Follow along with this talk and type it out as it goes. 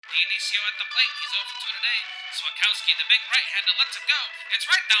Dionisio at the plate. He's over 2 today. Swakowski, the big right-hander, lets it go. It's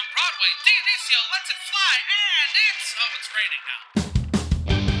right down Broadway. Dionisio lets it fly, and it's raining now.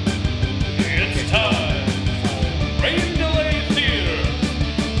 It's time for Rain Delay Theater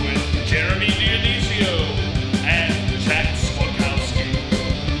with Jeremy Dionisio and Jack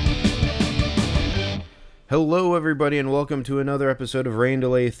Swakowski. Hello, everybody, and welcome to another episode of Rain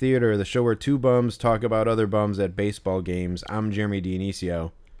Delay Theater, the show where two bums talk about other bums at baseball games. I'm Jeremy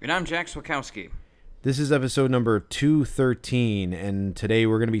Dionisio. And I'm Jack Swakowski. This is episode number 213, and today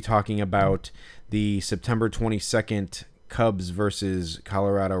we're going to be talking about the September 22nd Cubs versus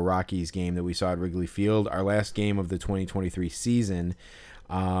Colorado Rockies game that we saw at Wrigley Field, our last game of the 2023 season.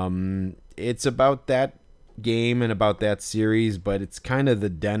 It's about that game and about that series, but it's kind of the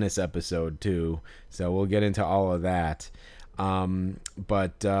Dennis episode too, so we'll get into all of that.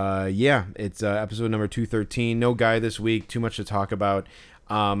 It's episode number 213. No Guy this week, too much to talk about.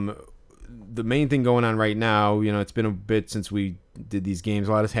 The main thing going on right now, it's been a bit since we did these games.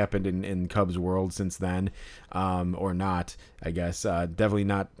 A lot has happened in Cubs world since then, or not, I guess. Definitely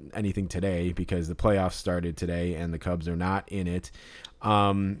not anything today because the playoffs started today and the Cubs are not in it.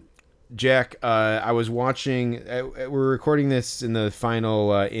 Jack, I was watching, we're recording this in the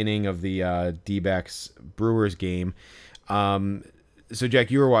final inning of the D-backs Brewers game. So Jack,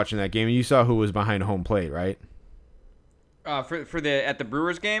 you were watching that game and you saw who was behind home plate, right? At the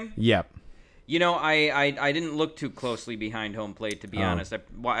Brewers game? Yep. I didn't look too closely behind home plate, to be honest.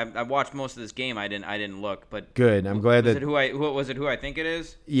 I watched most of this game. I didn't look, but good. I'm glad that who I think it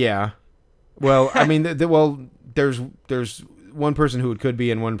is? Yeah. Well, I mean, there's one person who it could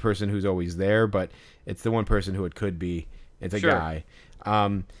be and one person who's always there, but it's the one person who it could be. It's a guy.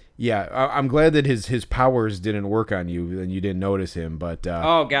 I'm glad that his powers didn't work on you and you didn't notice him, but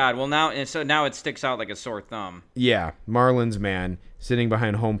oh god, well now it sticks out like a sore thumb. Yeah, Marlins man sitting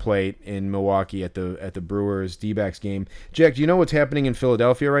behind home plate in Milwaukee at the Brewers D-backs game. Jack, do you know what's happening in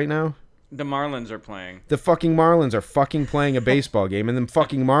Philadelphia right now? The Marlins are playing. The fucking Marlins are fucking playing a baseball game, and the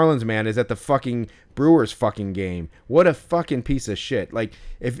fucking Marlins man is at the fucking Brewers fucking game. What a fucking piece of shit. Like,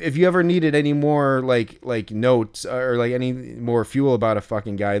 if you ever needed any more like notes or like any more fuel about a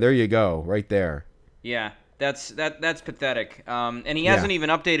fucking guy, there you go, right there. Yeah, that's pathetic. And he hasn't even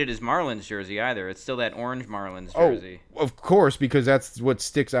updated his Marlins jersey either. It's still that orange Marlins jersey. Oh, of course, because that's what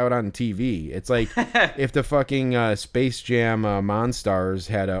sticks out on TV. It's like if the fucking Space Jam Monstars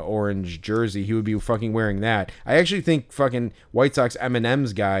had an orange jersey, he would be fucking wearing that. I actually think fucking White Sox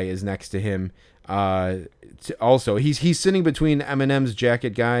M&M's guy is next to him. Also, he's sitting between M&M's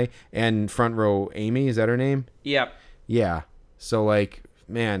jacket guy and front row Amy. Is that her name? Yep. Yeah. So like,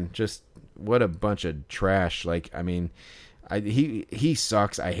 man, just what a bunch of trash. Like, I mean, he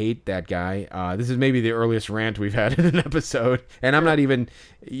sucks. I hate that guy. This is maybe the earliest rant we've had in an episode, and I'm not even,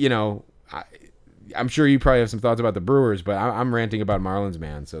 I'm sure you probably have some thoughts about the Brewers, but I'm ranting about Marlins,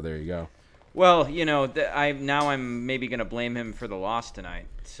 man. So there you go. Well, I'm maybe gonna blame him for the loss tonight.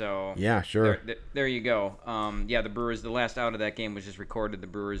 So yeah, sure. There you go. The Brewers. The last out of that game was just recorded. The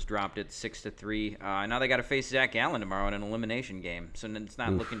Brewers dropped it 6-3. Now they got to face Zach Gallen tomorrow in an elimination game. So it's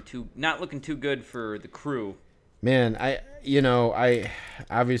not looking too good for the crew. Man, I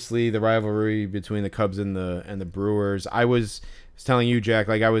obviously the rivalry between the Cubs and the Brewers. I was telling you, Jack,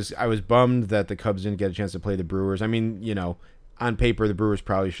 like I was bummed that the Cubs didn't get a chance to play the Brewers. I mean, on paper, the Brewers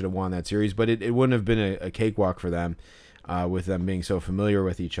probably should have won that series, but it wouldn't have been a cakewalk for them with them being so familiar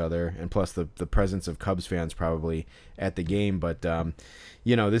with each other, and plus the presence of Cubs fans probably at the game. But,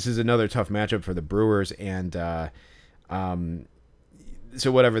 this is another tough matchup for the Brewers, and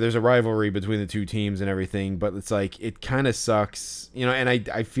so whatever, there's a rivalry between the two teams and everything, but it's like, it kind of sucks, and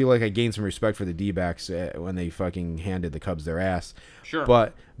I feel like I gained some respect for the D-backs when they fucking handed the Cubs their ass. Sure.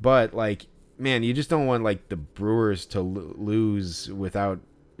 But like, man, you just don't want like the Brewers to lose without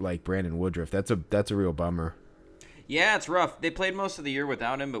like Brandon Woodruff. That's a real bummer. Yeah, it's rough. They played most of the year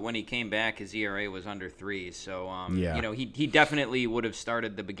without him, but when he came back, his ERA was under 3. So, he definitely would have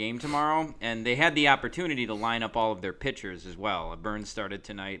started the game tomorrow. And they had the opportunity to line up all of their pitchers as well. Burns started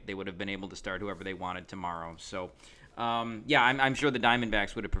tonight. They would have been able to start whoever they wanted tomorrow. So, I'm sure the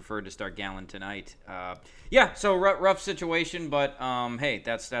Diamondbacks would have preferred to start Gallen tonight. So rough situation, but hey,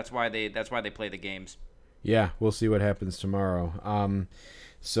 that's why they play the games. Yeah, we'll see what happens tomorrow.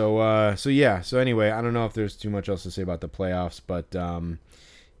 So anyway, I don't know if there's too much else to say about the playoffs, but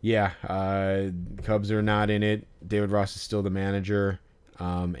Cubs are not in it. David Ross is still the manager,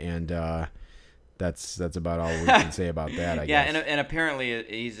 and that's about all we can say about that. I guess. And apparently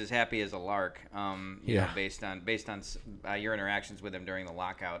he's as happy as a lark. You know, based on your interactions with him during the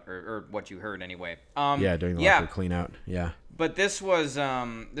lockout, or what you heard anyway. During the lockout clean out. Yeah. But this was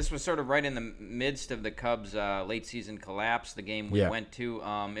sort of right in the midst of the Cubs' late season collapse. The game we went to.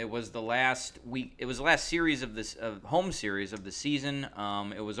 It was the last week. It was the last series of this home series of the season.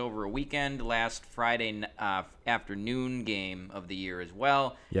 It was over a weekend. Last Friday afternoon game of the year as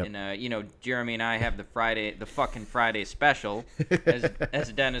well. Yep. And you know, Jeremy and I have the fucking Friday special,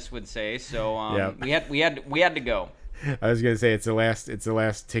 as Dennis would say. So we had to go. I was gonna say it's the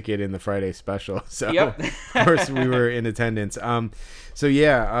last ticket in the Friday special. So of course we were in attendance. We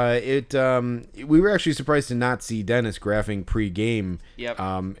were actually surprised to not see Dennis graphing pre-game.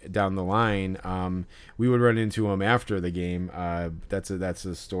 Down the line. We would run into him after the game. That's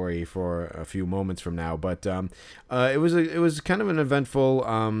a story for a few moments from now. But it was kind of an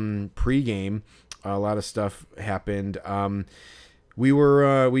eventful pre-game. A lot of stuff happened.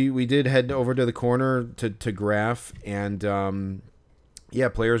 We did head over to the corner to graph, and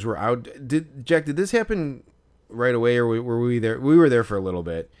players were out. Did this happen right away, or were we there? We were there for a little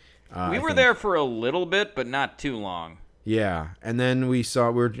bit. We were there for a little bit, but not too long. Yeah, and then we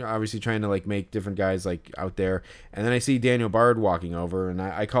were obviously trying to like make different guys like out there, and then I see Daniel Bard walking over, and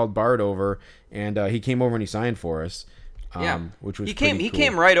I called Bard over, and he came over and he signed for us. Which was he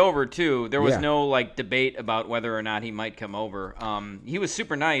came right over too. There was no like debate about whether or not he might come over. He was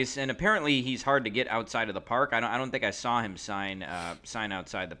super nice, and apparently he's hard to get outside of the park. I don't think I saw him sign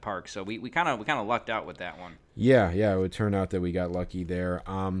outside the park. So we kind of lucked out with that one. Yeah, it would turn out that we got lucky there.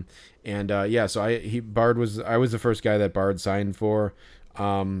 So I was the first guy that Bard signed for.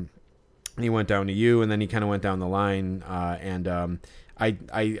 He went down to you, and then he kind of went down the line,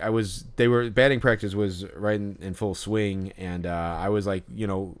 batting practice was right in full swing, and I was like, you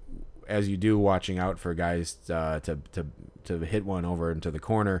know, as you do, watching out for guys to hit one over into the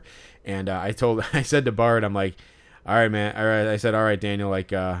corner, and I said to Bard, I'm like, all right, man, all right, I said, all right, Daniel,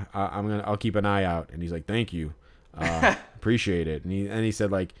 like I'll keep an eye out, and he's like, thank you, appreciate it, and he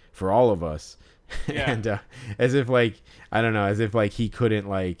said like for all of us, and as if like I don't know, as if like he couldn't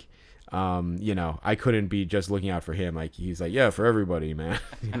like. I couldn't be just looking out for him. Like he's like, yeah, for everybody, man.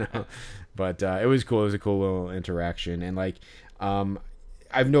 But it was cool. It was a cool little interaction, and like,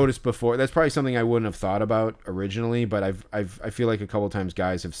 I've noticed before. That's probably something I wouldn't have thought about originally, but I feel like a couple of times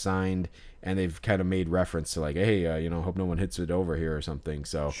guys have signed and they've kind of made reference to like, hey, hope no one hits it over here or something.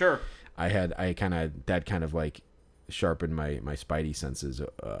 So sure, that kind of like sharpened my spidey senses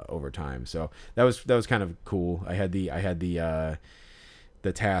over time. So that was kind of cool. I had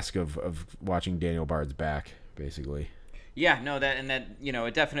the task of watching Daniel Bard's back, basically. Yeah, no, that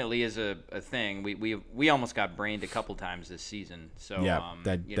it definitely is a thing. We almost got brained a couple times this season. So yeah,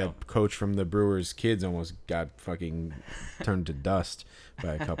 that coach from the Brewers kids almost got fucking turned to dust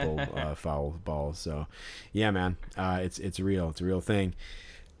by a couple foul balls. So yeah, man, it's real. It's a real thing.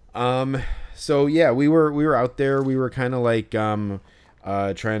 So yeah, we were out there. We were kind of like trying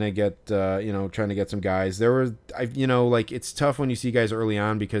to get some guys. There were, it's tough when you see guys early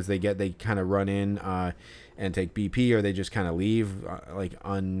on because they kind of run in and take BP, or they just kind of leave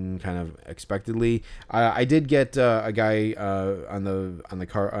kind of expectedly. I did get a guy on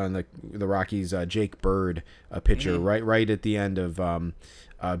the Rockies, Jake Bird, a pitcher, right at the end of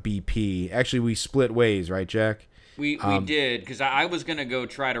BP. Actually, we split ways, right, Jack? We did, because I was gonna go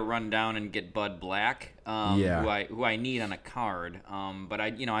try to run down and get Bud Black, who I need on a card. But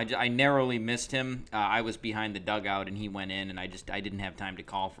I narrowly missed him. I was behind the dugout and he went in, and I didn't have time to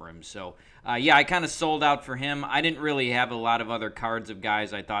call for him. So I kind of sold out for him. I didn't really have a lot of other cards of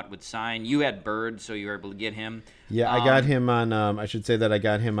guys I thought would sign. You had Bird, so you were able to get him. Yeah, I got him on. I should say that I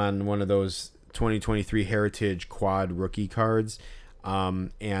got him on one of those 2023 Heritage Quad rookie cards,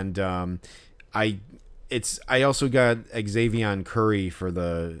 I also got Xavier Curry for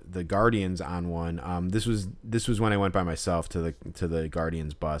the Guardians on one. This was when I went by myself to the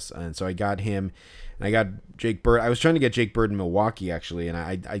Guardians bus, and so I got him, and I got Jake Bird. I was trying to get Jake Bird in Milwaukee actually, and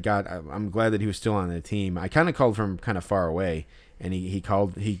I'm glad that he was still on the team. I kind of called from kind of far away, and he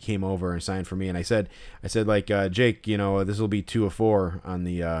came over and signed for me, and I said like, Jake, this will be 2 of 4 on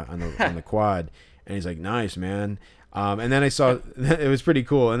the quad, and he's like, nice, man. And then I saw it was pretty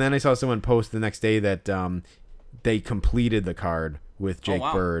cool. And then I saw someone post the next day that they completed the card with Jake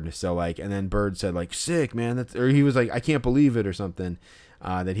Bird. So and then Bird said like, sick, man. Or he was like, I can't believe it or something,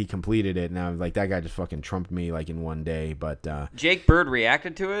 that he completed it. And I was like, that guy just fucking trumped me like in one day. But Jake Bird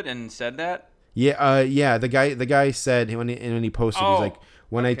reacted to it and said that. Yeah. The guy said when he posted, he's like,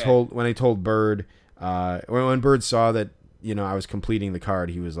 when I told Bird, when Bird saw that I was completing the card,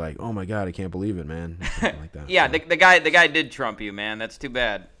 he was like, "Oh my god, I can't believe it, man." Something like that. Yeah, so. the guy did trump you, man. That's too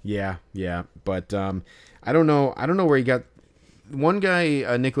bad. Yeah, but I don't know where he got. One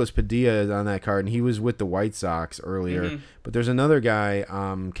guy, Nicholas Padilla, is on that card, and he was with the White Sox earlier. Mm-hmm. But there's another guy,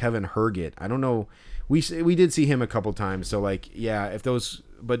 Kevin Herget. I don't know. We did see him a couple times. So like, yeah,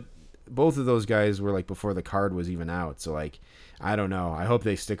 but both of those guys were like before the card was even out. So like, I don't know. I hope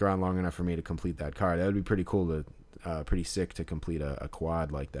they stick around long enough for me to complete that card. That would be pretty cool pretty sick to complete a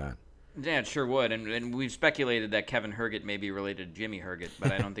quad like that. Yeah, it sure would. And we've speculated that Kevin Herget may be related to Jimmy Herget,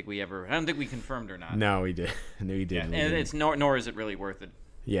 but I don't think we confirmed or not. No, we did. No, we didn't. Yeah, and it's nor is it really worth it.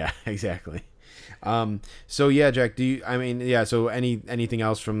 Yeah, exactly. So yeah, Jack, so anything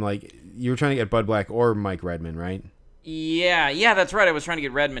else from, like, you were trying to get Bud Black or Mike Redmond, right? Yeah, that's right. I was trying to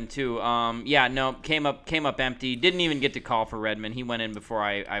get Redmond too. Came up empty. Didn't even get to call for Redmond. He went in before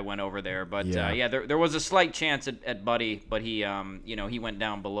I went over there. But there was a slight chance at Buddy, but he he went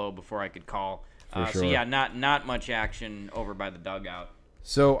down below before I could call. Sure. So yeah, not much action over by the dugout.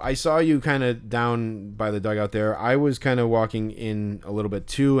 So I saw you kind of down by the dugout there. I was kind of walking in a little bit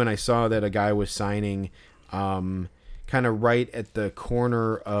too, and I saw that a guy was signing. Kind of right at the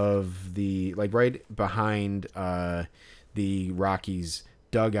corner of right behind the Rockies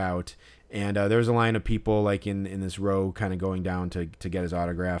dugout, and there was a line of people like in this row kind of going down to get his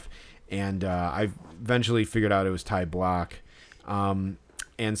autograph, and I eventually figured out it was Ty Block, and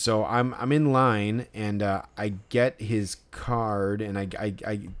so I'm in line, and I get his card, and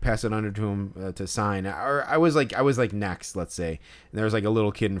I pass it under to him to sign, or I was like next, let's say, and there was like a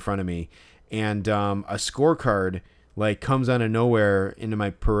little kid in front of me, and a scorecard like comes out of nowhere into my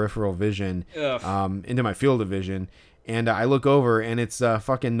peripheral vision, into my field of vision, and I look over, and it's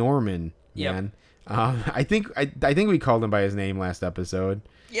fucking Norman, man. Yep. I think we called him by his name last episode.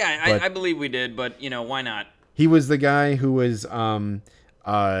 Yeah, I believe we did, but why not? He was the guy who was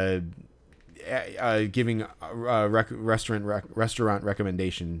giving restaurant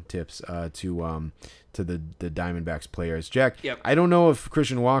recommendation tips to the Diamondbacks players. Jack, yep. I don't know if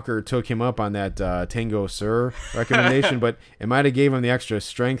Christian Walker took him up on that Tango Sir recommendation, but it might have gave him the extra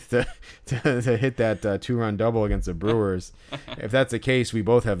strength to hit that 2-run double against the Brewers. If that's the case, we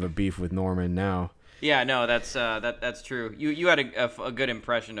both have a beef with Norman now. Yeah, no, that's true. You had a good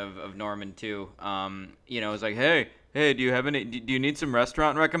impression of Norman too. It was like, hey, do you need some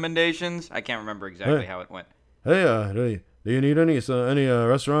restaurant recommendations? I can't remember exactly how it went. Hey, do you need any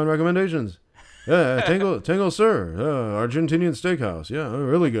restaurant recommendations? Yeah, Tango Sir, Argentinian steakhouse. Yeah,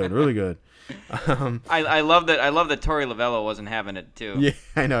 really good. I love that Torey Lovello wasn't having it too. Yeah,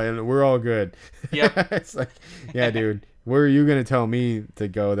 I know, and we're all good. Yep. It's like, yeah, dude, where are you gonna tell me to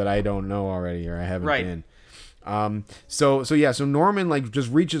go that I don't know already or I haven't been? So Norman like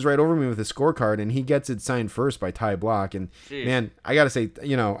just reaches right over me with his scorecard, and he gets it signed first by Ty Block. And jeez, man, I gotta say,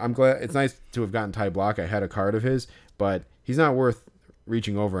 I'm glad. It's nice to have gotten Ty Block. I had a card of his, but he's not worth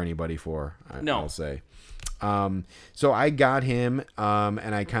reaching over anybody for. I'll say. So I got him,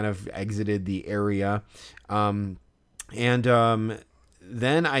 and I kind of exited the area, and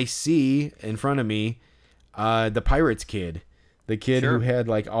then I see in front of me the Pirates kid. The kid who had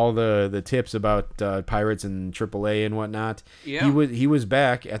like all the tips about Pirates and AAA and whatnot. Yeah. He was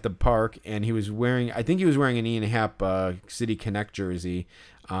back at the park, and he was wearing an Ian Happ City Connect jersey,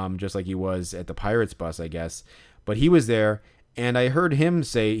 just like he was at the Pirates bus, I guess. But he was there, and I heard him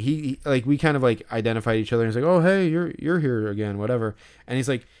say we kind of like identified each other. And he's like, "Oh, hey, you're here again, whatever." And he's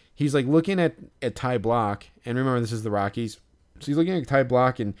like looking at Ty Block, and remember this is the Rockies, so he's looking at Ty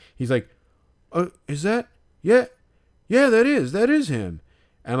Block, and he's like, "Oh, is that Yeah, that is him."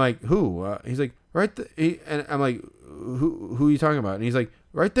 And I'm like, "Who?" He's like, "Right." And I'm like, "Who are you talking about?" And he's like,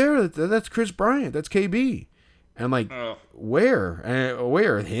 "Right there. That's Kris Bryant. That's KB." And I'm like, "Where?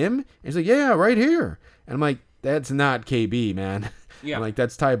 Where? Him?" And he's like, "Yeah, right here." And I'm like, "That's not KB, man." Yeah. I'm like,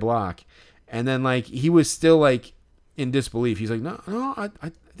 "That's Ty Block." And then like he was still like in disbelief. He's like, "No,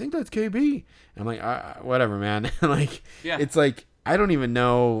 I think that's KB." And I'm like, "Whatever, man." Like, yeah. It's like I don't even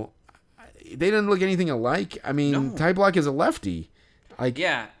know. They didn't look anything alike. I mean, no. Ty Block is a lefty. Like,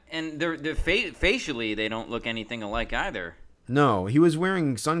 yeah, and they're facially they don't look anything alike either. No, he was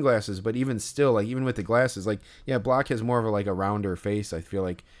wearing sunglasses, but even still, like even with the glasses, like yeah, Block has more of a rounder face. I feel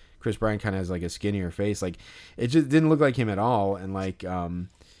like Kris Bryant kind of has like a skinnier face. Like it just didn't look like him at all. And like,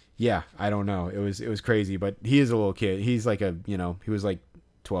 yeah, I don't know. It was crazy, but he is a little kid. He's like he was like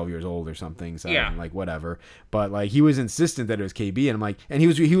 12 years old or something, so yeah. Like whatever, but like he was insistent that it was KB, and I'm like, and he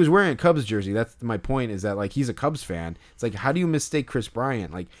was wearing a Cubs jersey. That's my point, is that like he's a Cubs fan. It's like, how do you mistake Kris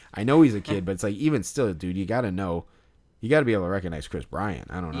Bryant? Like I know he's a kid, but it's like even still, dude, you gotta be able to recognize Kris Bryant.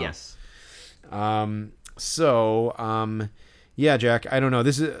 I don't know. Yes. So, yeah, Jack, I don't know.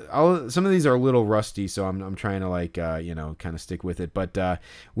 Some of these are a little rusty, so I'm trying to like kind of stick with it. But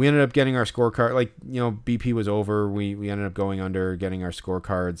we ended up getting our scorecard. Like, BP was over. We ended up going under, getting our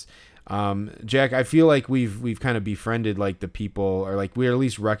scorecards. Jack, I feel like we've kind of befriended like the people, or like we're at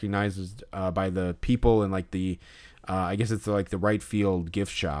least recognized by the people and like the I guess it's like the right field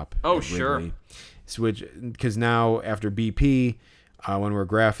gift shop. Oh, sure. Because now after BP. When we're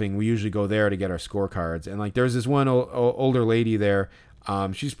graphing, we usually go there to get our scorecards. And like, there's this one older lady there.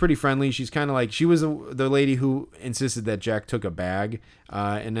 She's pretty friendly. She's kind of like, she was the lady who insisted that Jack took a bag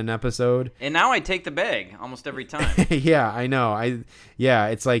in an episode. And now I take the bag almost every time. Yeah, I know.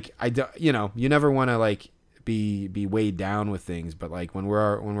 It's like, you never want to like be weighed down with things, but like when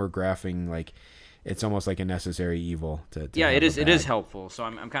we're graphing, like it's almost like a necessary evil to yeah, it is helpful. So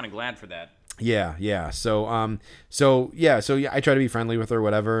I'm kind of glad for that. Yeah. So I try to be friendly with her,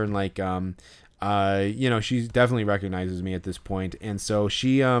 whatever, and like, she definitely recognizes me at this point, and so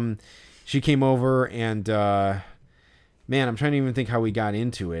she came over, and man, I'm trying to even think how we got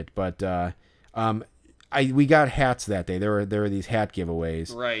into it, but we got hats that day. There were these hat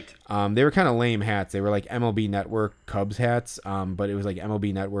giveaways. Right. They were kind of lame hats. They were like MLB Network Cubs hats, but it was like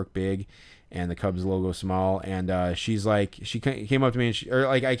MLB Network big. And the Cubs logo small, and she's like, she came up to me, and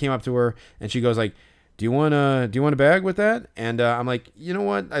I came up to her, and she goes like, do you want a bag with that? And I'm like, you know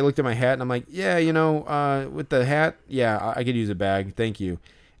what? I looked at my hat, and I'm like, yeah, with the hat, yeah, I could use a bag, thank you.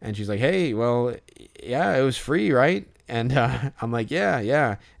 And she's like, hey, well, yeah, it was free, right? And I'm like,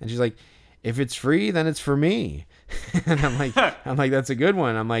 yeah. And she's like, if it's free, then it's for me. And I'm like, that's a good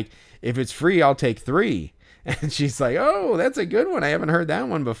one. I'm like, if it's free, I'll take 3. And she's like, oh, that's a good one. I haven't heard that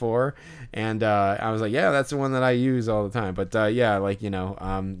one before. And I was like, yeah, that's the one that I use all the time. But yeah, like,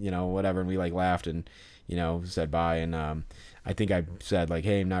 whatever. And we like laughed and, said bye. And I think I said like,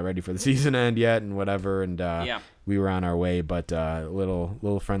 hey, I'm not ready for the season end yet and whatever. And we were on our way. But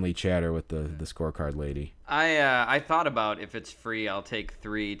little friendly chatter with the scorecard lady. I thought about if it's free, I'll take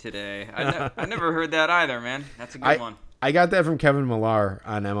 3 today. I never heard that either, man. That's a good one. I got that from Kevin Millar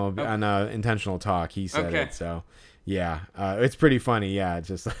on MLB on Intentional Talk. He said it, so yeah, it's pretty funny. Yeah, it's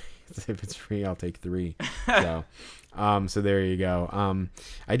just like, if it's free, I'll take 3. So there you go.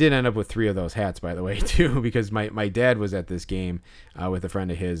 I did end up with 3 of those hats, by the way, too, because my dad was at this game with a friend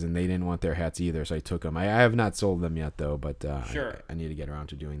of his, and they didn't want their hats either, so I took them. I have not sold them yet, though, but sure. I need to get around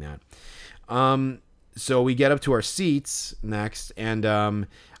to doing that. So we get up to our seats next, and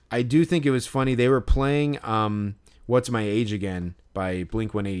I do think it was funny. They were playing What's My Age Again by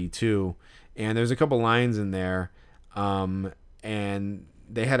Blink-182, and there's a couple lines in there, and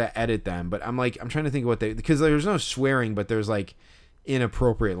they had to edit them, but I'm trying to think of what because there's no swearing, but there's like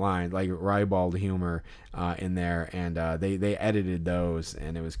inappropriate lines, like ribald humor in there, and they edited those,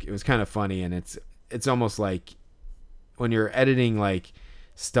 and it was kind of funny, and it's almost like when you're editing like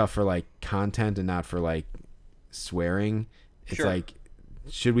stuff for like content and not for like swearing, it's sure. like,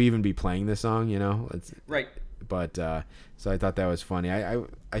 should we even be playing this song, It's right. But so I thought that was funny.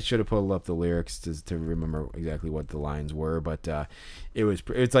 I should have pulled up the lyrics to remember exactly what the lines were, but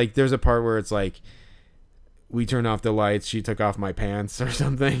it's like there's a part where it's like, we turned off the lights, she took off my pants or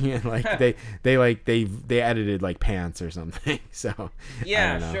something, and like they edited like pants or something. So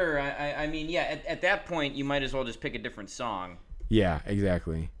yeah, sure. I mean, yeah, at that point you might as well just pick a different song. Yeah,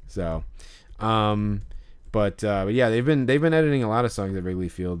 exactly. So But yeah, they've been editing a lot of songs at Wrigley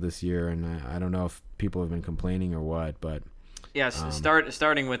Field this year, and I don't know if people have been complaining or what, but yes,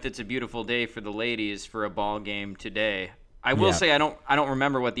 starting with "It's a Beautiful Day for the Ladies" for a ball game today. I will say I don't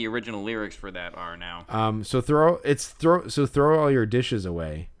remember what the original lyrics for that are now. So throw all your dishes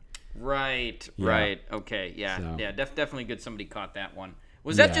away. Right. Yeah. Right. Okay. Yeah. So. Yeah. Definitely good. Somebody caught that one.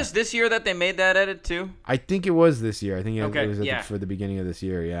 Was that just this year that they made that edit too? I think it was this year. I think it was for the beginning of this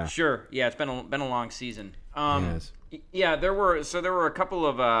year. Yeah. Sure. Yeah. It's been a long season. Yes. Yeah. There were a couple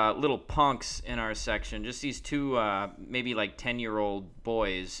of little punks in our section. Just these two maybe like 10-year-old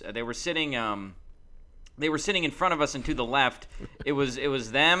boys. They were sitting in front of us and to the left. It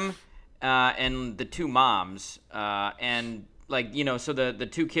was them and the two moms and like so the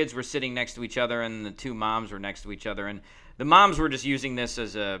two kids were sitting next to each other and the two moms were next to each other, and the moms were just using this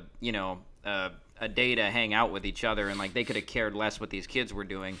as a day to hang out with each other, and like they could have cared less what these kids were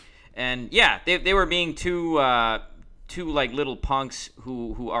doing. And yeah, they were being two like little punks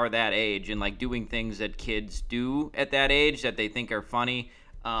who are that age and like doing things that kids do at that age that they think are funny.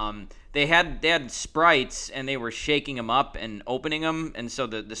 They had Sprites and they were shaking them up and opening them, and so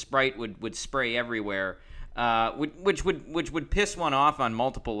the Sprite would spray everywhere. which would piss one off on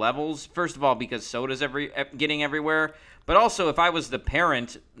multiple levels. First of all, because soda's getting everywhere, but also if I was the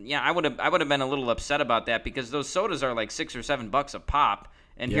parent, I would have been a little upset about that because those sodas are like $6 or $7 a pop,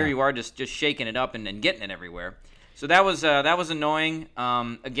 and here you are just shaking it up and getting it everywhere. So that was annoying.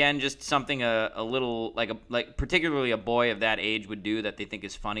 Again, just something a little like particularly a boy of that age would do that they think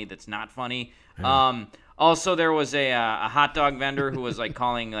is funny that's not funny. Also, there was a hot dog vendor who was like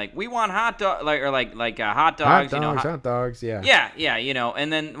calling like we want hot dog hot dogs, hot dogs, yeah. Yeah,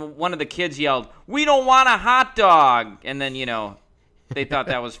 and then one of the kids yelled, "We don't want a hot dog," and then they thought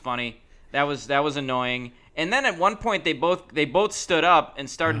that was funny. That was annoying. And then at one point they both stood up and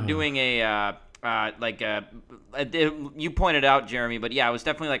started doing you pointed out, Jeremy, but yeah, it was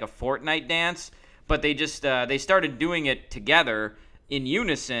definitely like a Fortnite dance, but they just they started doing it together in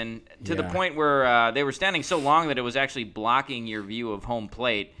unison to the point where they were standing so long that it was actually blocking your view of home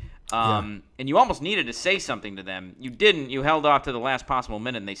plate. And you almost needed to say something to them. You didn't. You held off to the last possible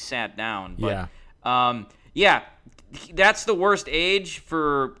minute and they sat down. But, that's the worst age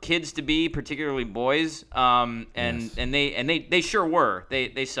for kids to be, particularly boys. And they sure were.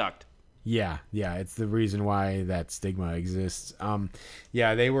 They sucked. Yeah, it's the reason why that stigma exists.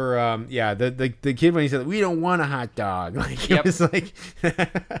 They were, the kid when he said, "We don't want a hot dog," it was like,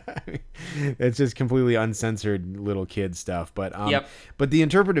 it's just completely uncensored little kid stuff. But but the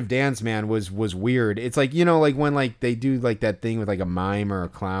interpretive dance, man, was weird. It's like, like when like they do like that thing with like a mime or a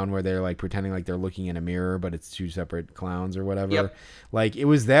clown where they're like pretending like they're looking in a mirror, but it's two separate clowns or whatever. Yep. Like it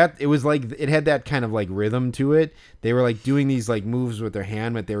was like it had that kind of like rhythm to it. They were like doing these like moves with their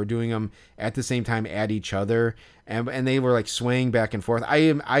hand, but they were doing them at the same time at each other, and they were like swaying back and forth.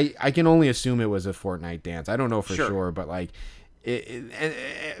 I can only assume it was a Fortnite dance. I don't know for sure, but like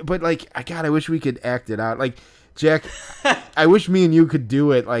God, I wish we could act it out. Like Jack, I wish me and you could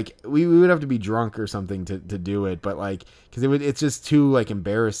do it. Like we would have to be drunk or something to do it, but like because it's just too like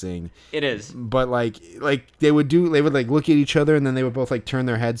embarrassing. It is. But like they would like look at each other and then they would both like turn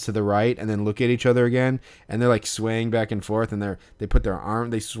their heads to the right and then look at each other again, and they're like swaying back and forth, and they put their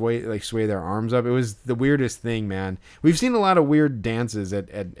sway their arms up. It was the weirdest thing, man. We've seen a lot of weird dances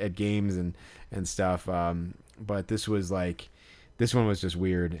at games and stuff, but this one was just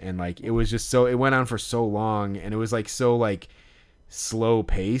weird, and like it was just it went on for so long, and it was like so like slow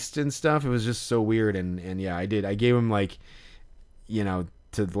paced and stuff. It was just so weird, and I gave him like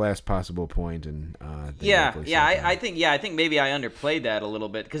to the last possible point, and I think maybe I underplayed that a little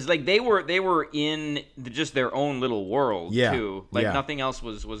bit because like they were in just their own little world too, like nothing else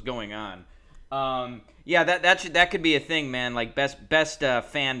was going on. That could be a thing, man. Like best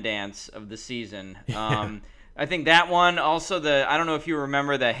fan dance of the season. I think that one. Also, I don't know if you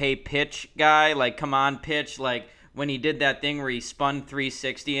remember the "Hey Pitch" guy. Like, come on, pitch. Like when he did that thing where he spun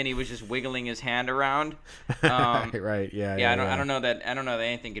 360 and he was just wiggling his hand around. Right. Yeah. I don't know that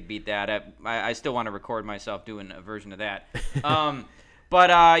anything could beat that. I still want to record myself doing a version of that.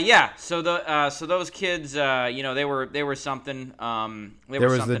 So those kids, they were something. There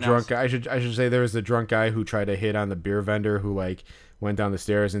was the drunk guy. I should say there was the drunk guy who tried to hit on the beer vendor who like went down the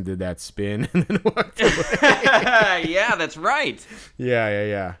stairs and did that spin and then walked away. Yeah, that's right.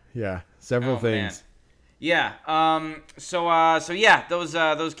 Yeah. Several things. Man. Yeah.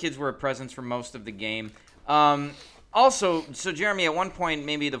 Those kids were a presence for most of the game. Also, so Jeremy, at one point,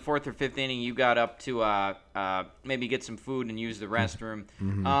 maybe the fourth or fifth inning, you got up to maybe get some food and use the restroom.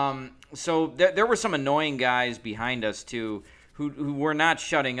 Mm-hmm. So there were some annoying guys behind us too, who were not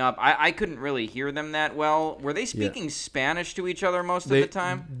shutting up. I couldn't really hear them that well. Were they speaking Spanish to each other most of the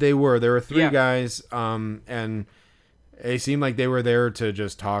time? They were. There were three guys, and it seemed like they were there to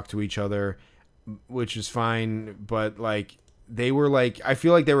just talk to each other, which is fine. But like they were like, I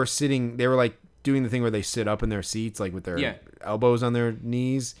feel like they were like doing the thing where they sit up in their seats, like with their elbows on their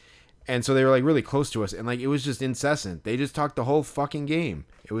knees. And so they were like really close to us, and like it was just incessant. They just talked the whole fucking game.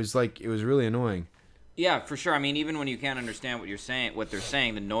 It was really annoying. Yeah, for sure. I mean, even when you can't understand what they're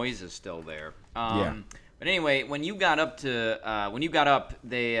saying, the noise is still there. But anyway, when you got up,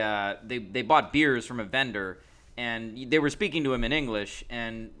 they bought beers from a vendor, and they were speaking to him in English,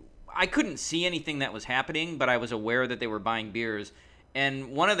 and I couldn't see anything that was happening, but I was aware that they were buying beers.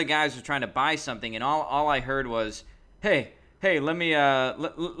 And one of the guys was trying to buy something, and all I heard was, "Hey, let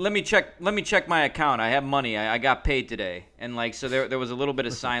me check my account. I have money. I got paid today." And like, so there was a little bit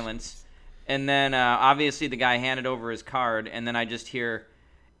of silence. And then obviously the guy handed over his card, and then I just hear,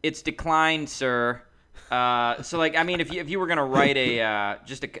 "It's declined, sir." So like, I mean, if you were gonna write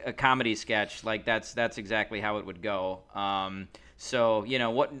just a comedy sketch, like that's exactly how it would go. So,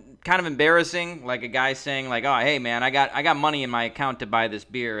 what kind of embarrassing, like a guy saying like, "Oh, hey man, I got money in my account to buy this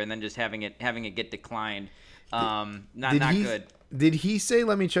beer," and then just having it get declined. Not good. Did he say,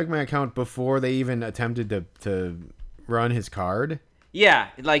 "Let me check my account" before they even attempted to run his card? Yeah,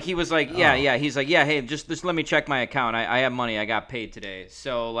 like he was like, yeah. He's like, yeah, hey, just let me check my account. I have money. I got paid today.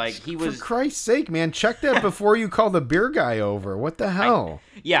 So like he was. For Christ's sake, man, check that before you call the beer guy over. What the hell?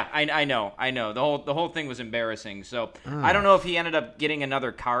 I know. The whole thing was embarrassing. So I don't know if he ended up getting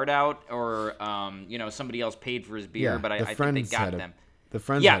another card out or somebody else paid for his beer, but I think they got them. The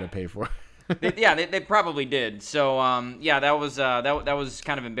friends had to pay for it. They probably did. So that was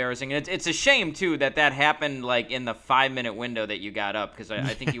kind of embarrassing. And it's a shame too that happened like in the 5-minute window that you got up, because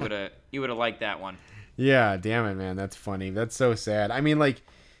I think you would have liked that one. Yeah, damn it, man, that's funny. That's so sad. I mean, like,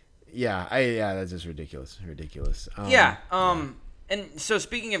 that's just ridiculous. And so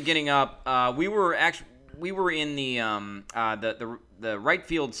speaking of getting up, we were in the right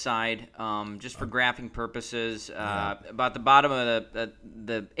field side, just for graphing purposes, about the bottom of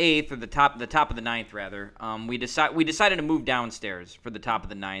the eighth, or the top of the ninth rather. We decided to move downstairs for the top of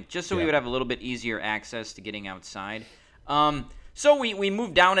the ninth, just so we would have a little bit easier access to getting outside. So we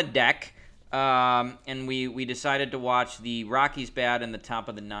moved down a deck, and we decided to watch the Rockies bat in the top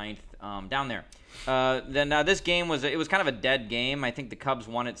of the ninth, down there. Then this game was kind of a dead game. I think the Cubs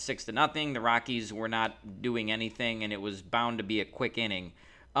won it 6-0. The Rockies were not doing anything, and it was bound to be a quick inning.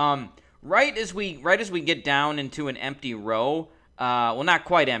 Right as we get down into an empty row, well, not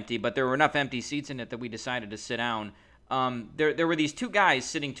quite empty, but there were enough empty seats in it that we decided to sit down. There were these two guys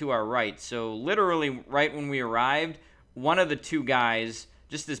sitting to our right. So literally right when we arrived, one of the two guys,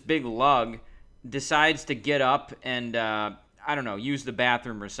 just this big lug, decides to get up and use the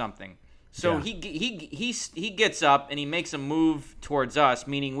bathroom or something. So he gets up and he makes a move towards us,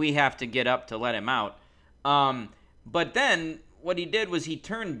 meaning we have to get up to let him out. But then what he did was he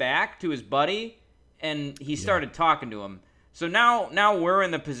turned back to his buddy and he started talking to him. So now we're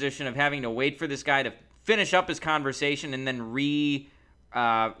in the position of having to wait for this guy to finish up his conversation and then re-go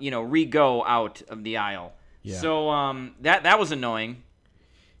out of the aisle. Yeah. So that was annoying.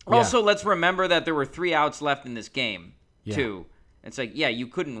 Yeah. Also, let's remember that there were 3 outs left in this game too. It's like, you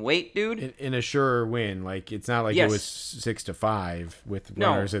couldn't wait, dude. In a sure win, like it's not like it was 6-5 with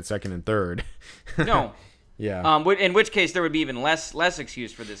runners at second and third. No. Yeah. In which case there would be even less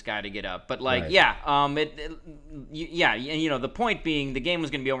excuse for this guy to get up. But like, the point being, the game was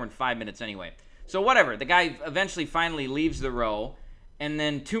going to be over in 5 minutes anyway. So whatever. The guy eventually finally leaves the row, and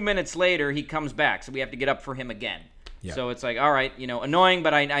then 2 minutes later he comes back. So we have to get up for him again. Yeah. So it's like, all right, annoying,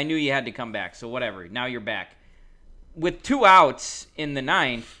 but I knew you had to come back. So whatever. Now you're back. With 2 outs in the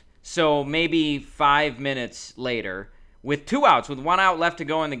ninth, so maybe 5 minutes later, with 2 outs, with 1 out left to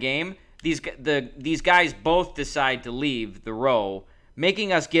go in the game, these guys both decide to leave the row,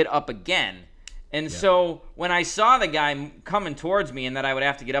 making us get up again. And so when I saw the guy coming towards me and that I would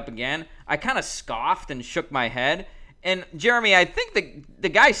have to get up again, I kind of scoffed and shook my head. And Jeremy, I think the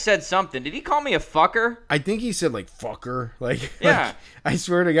guy said something. Did he call me a fucker? I think he said like fucker. Like I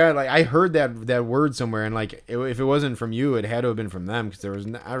swear to God, like I heard that word somewhere, and like if it wasn't from you, it had to have been from them because there was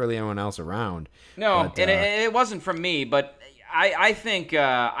not really anyone else around. No, but, and it wasn't from me, but I think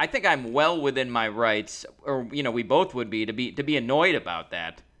I'm well within my rights, or we both would be to be annoyed about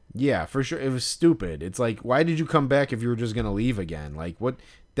that. Yeah, for sure. It was stupid. It's like, why did you come back if you were just gonna leave again? Like what?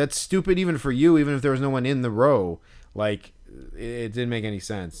 That's stupid even for you, even if there was no one in the row. Like, it didn't make any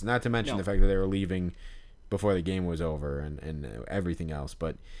sense. Not to mention the fact that they were leaving before the game was over and everything else.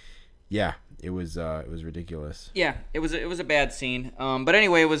 But yeah, it was ridiculous. Yeah, it was a bad scene. But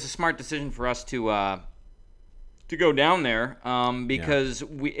anyway, it was a smart decision for us to go down there because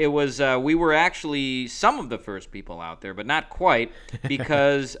we were actually some of the first people out there, but not quite,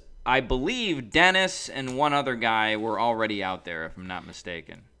 because I believe Dennis and one other guy were already out there, if I'm not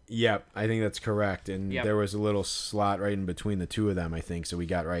mistaken. Yep, I think that's correct. And there was a little slot right in between the two of them, I think, so we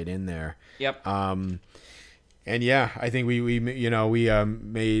got right in there. Yep. And yeah, I think we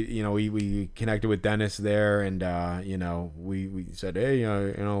connected with Dennis there, and we said, hey,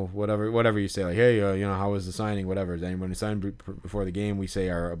 whatever you say, like, hey, how was the signing, whatever. Is anyone who signed before the game? We say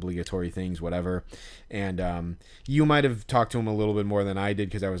our obligatory things, whatever. And you might have talked to him a little bit more than I did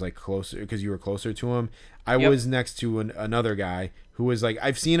because I was like closer, because you were closer to him. I was next to another guy who was like,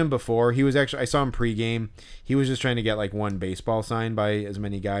 I've seen him before. He was actually, I saw him pregame. He was just trying to get like one baseball signed by as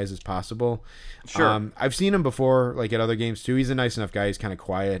many guys as possible. Sure. I've seen him before, like at other games too. He's a nice enough guy. He's kind of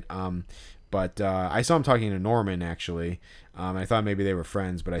quiet. But I saw him talking to Norman actually. I thought maybe they were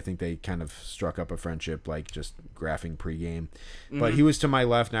friends, but I think they kind of struck up a friendship, like just graphing pregame. But he was to my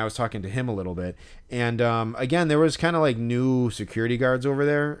left, and I was talking to him a little bit. And again, there was kind of like new security guards over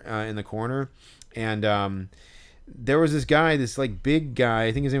there in the corner. And there was this guy, this like big guy,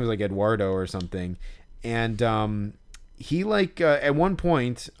 I think his name was like Eduardo or something. And he like at one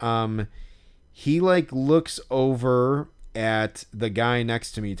point, he like looks over at the guy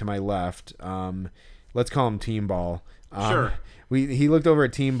next to me to my left. Let's call him Team Ball. Sure. He looked over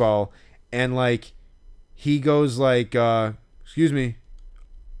at Team Ball, and like he goes like, excuse me.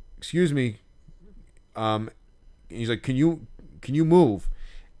 He's like, can you move?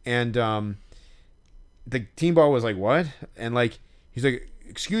 And the Team Ball was like, what? And like he's like,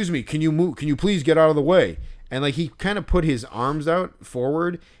 excuse me, can you move? Can you please get out of the way? And like he kind of put his arms out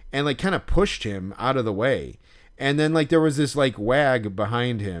forward and like kind of pushed him out of the way. And then like there was this like wag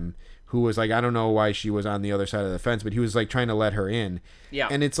behind him who was like, I don't know why she was on the other side of the fence, but he was like trying to let her in. Yeah.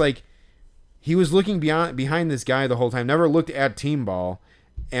 And it's like he was looking behind this guy the whole time, never looked at Team Ball,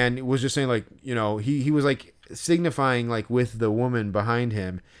 and was just saying like, you know, he was like signifying like with the woman behind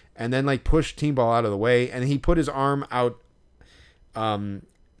him, and then like pushed Team Ball out of the way, and he put his arm out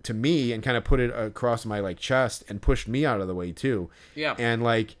to me and kind of put it across my like chest and pushed me out of the way too. Yeah.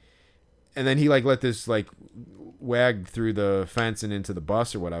 And then he like let this like wag through the fence and into the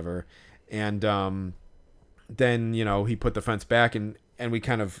bus or whatever. And then, you know, he put the fence back and we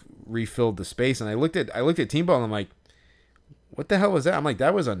kind of refilled the space. And I looked at Team Ball and I'm like, what the hell was that? I'm like,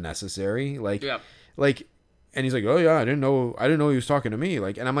 that was unnecessary. Like, yeah. Like, and he's like, oh yeah, I didn't know he was talking to me.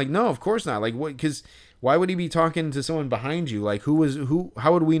 Like, and I'm like, no, of course not. Like, what? Because why would he be talking to someone behind you? Like,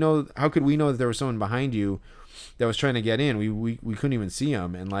 how would we know? How could we know that there was someone behind you that was trying to get in? We couldn't even see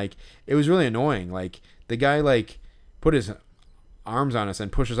him. And like, it was really annoying. Like, the guy like put his arms on us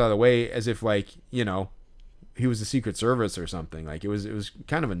and pushed us out of the way as if like, you know, he was the Secret Service or something. Like, it was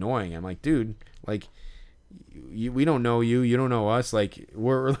kind of annoying. I'm like, dude, like, we don't know you, you don't know us. Like,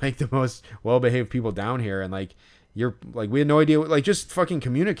 we're like the most well-behaved people down here, and like, you're like, we had no idea. Like, just fucking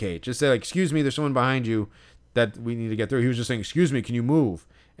communicate. Just say like, excuse me, there's someone behind you that we need to get through. He was just saying, excuse me, can you move?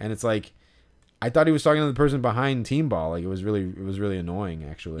 And it's like, I thought he was talking to the person behind Team Ball. Like, it was really annoying,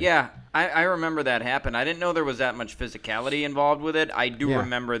 actually. Yeah, I remember that happened. I didn't know there was that much physicality involved with it. I do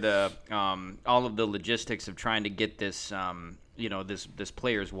remember the all of the logistics of trying to get this this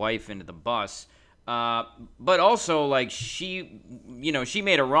player's wife into the bus. But also, like, she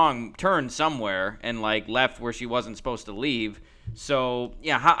made a wrong turn somewhere and like left where she wasn't supposed to leave. So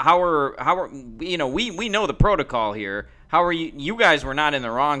yeah, how are we know the protocol here. How are you guys were not in the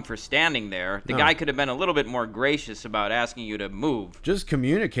wrong for standing there. The guy could have been a little bit more gracious about asking you to move. Just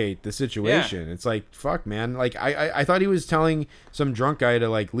communicate the situation. Yeah. It's like, fuck, man. Like, I thought he was telling some drunk guy to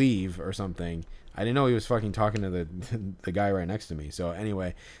like leave or something. I didn't know he was fucking talking to the guy right next to me. So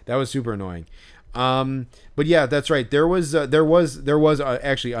anyway, that was super annoying. But yeah, that's right. There was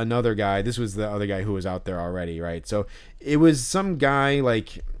actually another guy. This was the other guy who was out there already, right? So it was some guy,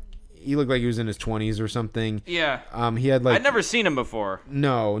 like, he looked like he was in his 20s or something. Yeah. He had like, I'd never seen him before.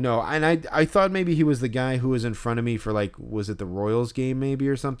 No. And I thought maybe he was the guy who was in front of me for like, was it the Royals game maybe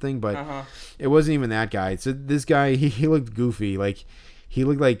or something? But it wasn't even that guy. So this guy, he looked goofy. Like, he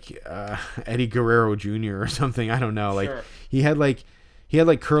looked like Eddie Guerrero Jr. or something. I don't know. Like, sure. He had like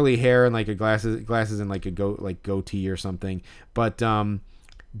curly hair and like a glasses and like a goatee or something. But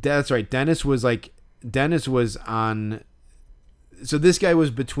that's right. Dennis was on. So this guy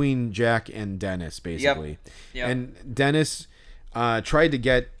was between Jack and Dennis, basically. Yep. And Dennis tried to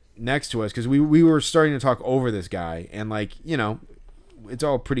get next to us because we were starting to talk over this guy, and like, you know, it's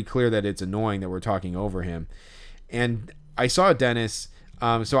all pretty clear that it's annoying that we're talking over him. And I saw Dennis.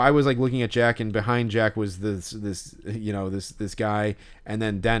 So I was like looking at Jack, and behind Jack was this guy, and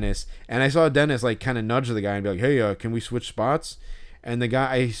then Dennis. And I saw Dennis like kind of nudge the guy and be like, "Hey, can we switch spots?" And the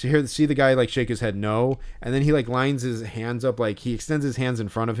guy, I see the guy like shake his head no, and then he like lines his hands up, like he extends his hands in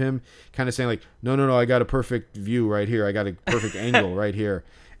front of him, kind of saying like, "No, I got a perfect view right here. I got a perfect angle right here."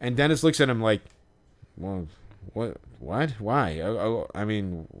 And Dennis looks at him like, "Well, what? Why? I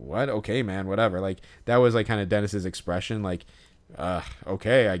mean, what? Okay, man, whatever." Like, that was like kind of Dennis's expression, like,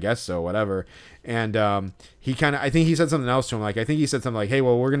 okay, I guess so, whatever. And he kind of, I think he said something else to him. Like, I think he said something like, "Hey,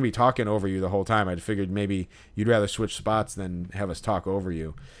 well, we're gonna be talking over you the whole time. I figured maybe you'd rather switch spots than have us talk over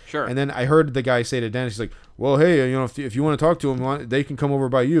you." Sure. And then I heard the guy say to Dennis, he's like, "Well, hey, you know, if you want to talk to him, they can come over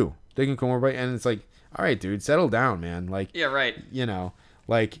by you. They can come over by." And it's like, all right, dude, settle down, man. Like, yeah, right. You know,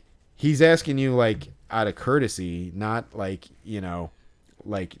 like, he's asking you like out of courtesy, not like, you know,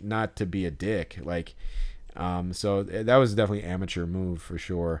 like, not to be a dick. Like, So that was definitely an amateur move for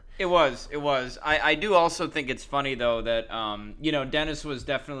sure. It was. I do also think it's funny though that Dennis was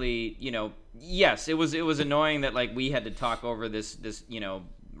definitely yes, it was annoying that like we had to talk over this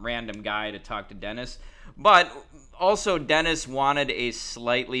random guy to talk to Dennis, but also Dennis wanted a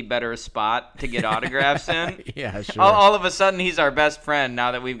slightly better spot to get autographs in. Yeah, sure. All of a sudden he's our best friend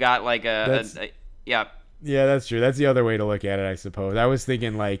now that we've got like yeah. Yeah, that's true. That's the other way to look at it, I suppose. I was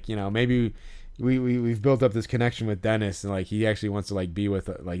thinking like maybe. We've built up this connection with Dennis, and like he actually wants to like be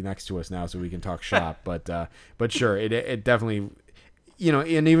with like next to us now, so we can talk shop. But sure, it definitely,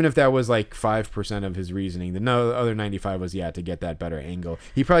 and even if that was like 5% of his reasoning, the other 95 was to get that better angle.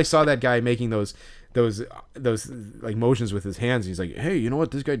 He probably saw that guy making those like motions with his hands. And he's like, hey, you know what?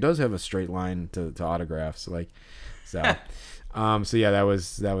 This guy does have a straight line to autographs. So yeah, that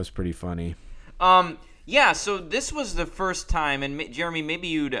was pretty funny. Yeah. So this was the first time, and Jeremy, maybe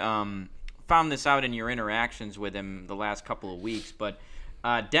you'd found this out in your interactions with him the last couple of weeks, but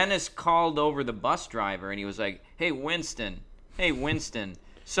Dennis called over the bus driver and he was like, hey Winston.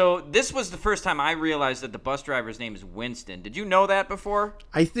 So this was the first time I realized that the bus driver's name is Winston. Did you know that before?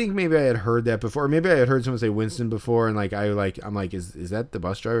 I think maybe I had heard that before. Maybe I had heard someone say Winston before, and I'm like, is that the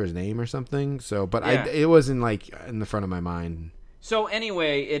bus driver's name or something? So, but yeah. It wasn't like in the front of my mind. So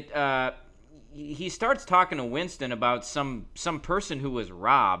anyway, he starts talking to Winston about some person who was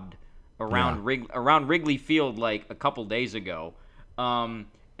robbed around Wrigley Field like a couple days ago, and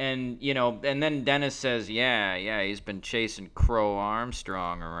then Dennis says, yeah, he's been chasing Crow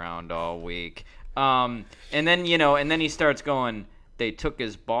Armstrong around all week, and then he starts going, they took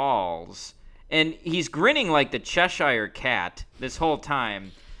his balls, and he's grinning like the Cheshire Cat this whole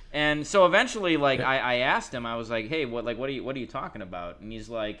time, and so eventually like I asked him, I was like, hey, what are you talking about? And he's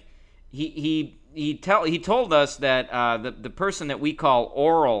like, he told us that the person that we call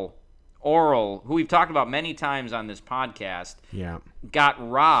Oral, who we've talked about many times on this podcast, got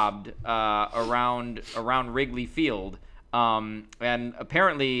robbed around Wrigley Field, and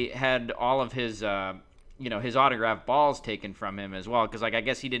apparently had all of his his autographed balls taken from him as well, because like I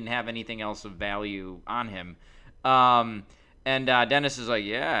guess he didn't have anything else of value on him. And Dennis is like,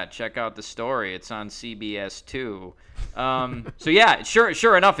 yeah, check out the story. It's on CBS 2. So yeah,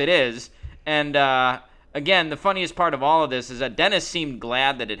 sure enough, it is. And again, the funniest part of all of this is that Dennis seemed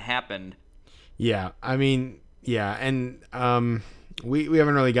glad that it happened. Yeah, I mean, yeah, and we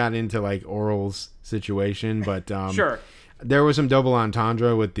haven't really gotten into like Oral's situation, but sure, there was some double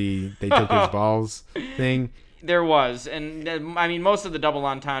entendre with the they took his balls thing. There was, and I mean, most of the double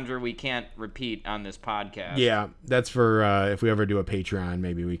entendre we can't repeat on this podcast. Yeah, that's for if we ever do a Patreon,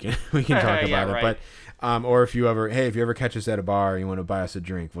 maybe we can talk about it. Right. But or if you ever catch us at a bar and you want to buy us a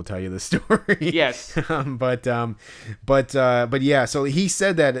drink, we'll tell you the story. Yes. But yeah. So he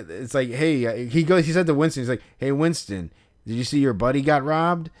said that it's like, hey, he said to Winston, he's like, hey Winston, did you see your buddy got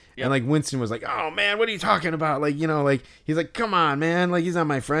robbed? Yep. And like Winston was like, oh man, what are you talking about? Like like he's like, come on man, like he's not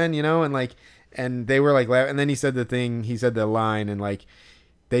my friend, and like. And they were like laughing, and then he said the line, and like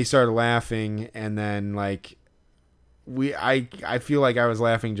they started laughing, and then like I feel like I was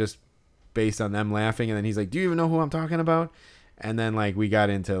laughing just based on them laughing, and then he's like, do you even know who I'm talking about? And then like we got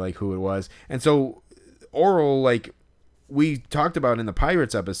into like who it was, and so Oral, like we talked about in the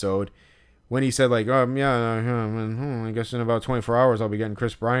Pirates episode when he said like, I guess in about 24 hours I'll be getting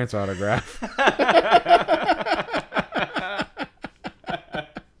Kris Bryant's autograph.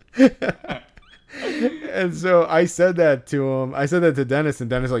 And so I said that to him. I said that to Dennis, and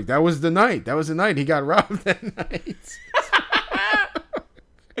Dennis like, that was the night he got robbed that night.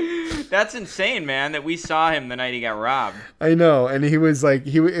 That's insane, man, that we saw him the night he got robbed. I know, and he was like,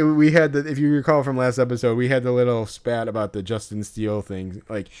 we had the, if you recall from last episode, we had the little spat about the Justin Steele thing.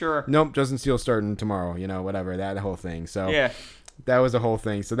 Like, sure, nope, Justin Steele's starting tomorrow, whatever, that whole thing. So yeah, that was a whole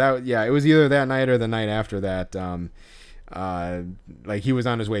thing. So that, yeah, it was either that night or the night after that. Like he was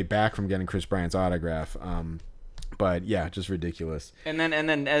on his way back from getting Kris Bryant's autograph. But yeah, just ridiculous. And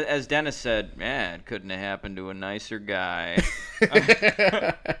then as Dennis said, man, it couldn't have happened to a nicer guy.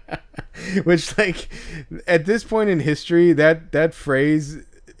 Which, like, at this point in history, that phrase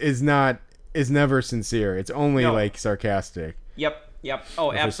is never sincere. It's only like sarcastic. Yep.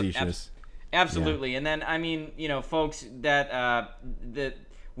 Oh, absolutely. Yeah. And then I mean, folks, that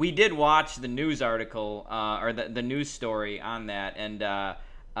we did watch the news article or the news story on that, and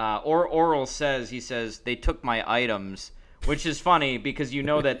Oral says they took my items, which is funny because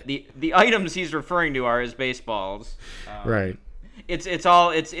that the items he's referring to are his baseballs. Right.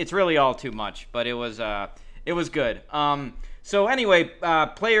 It's really all too much, but it was good. So anyway,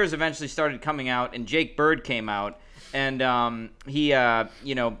 players eventually started coming out, and Jake Bird came out, and he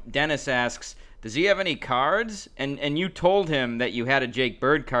Dennis asks, does he have any cards? And you told him that you had a Jake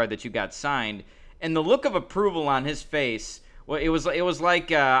Bird card that you got signed, and the look of approval on his face, well, it was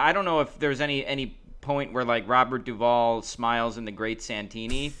like I don't know if there's any point where like Robert Duvall smiles in The Great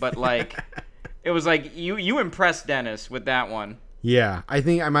Santini, but like it was like you impressed Dennis with that one. Yeah, I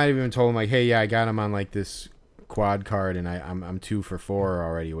think I might have even told him like, hey, yeah, I got him on like this quad card, and I'm 2 for 4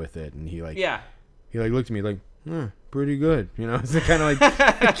 already with it, and he like looked at me like, pretty good, it's kind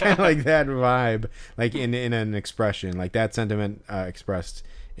of like that vibe, like in an expression, like that sentiment expressed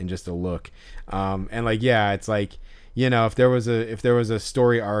in just a look, and like it's like, if there was a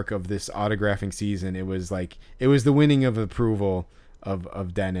story arc of this autographing season, it was the winning of approval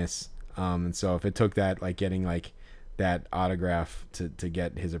of Dennis, and so if it took that, like getting like that autograph to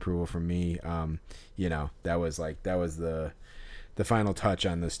get his approval from me, that was the final touch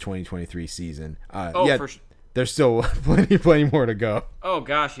on this 2023 season. There's still plenty more to go. Oh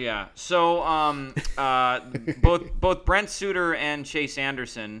gosh, yeah. So both Brent Suter and Chase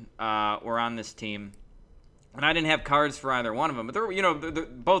Anderson were on this team, and I didn't have cards for either one of them. But they're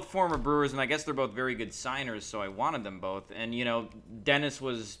both former Brewers, and I guess they're both very good signers, so I wanted them both. And Dennis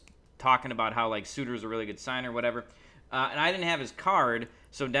was talking about how like Suter's a really good signer, whatever. And I didn't have his card,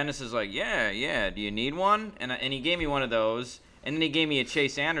 so Dennis is like, yeah, do you need one? And he gave me one of those, and then he gave me a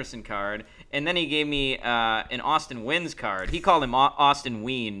Chase Anderson card, and then he gave me an Austin Wins card. He called him Austin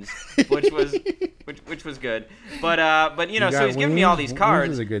Weens, which was good. But so he's giving me all these cards.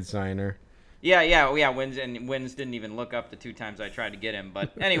 Wins is a good signer. Yeah. Wins didn't even look up the 2 times I tried to get him.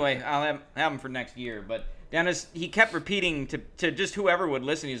 But anyway, I'll have him for next year. But Dennis, he kept repeating to just whoever would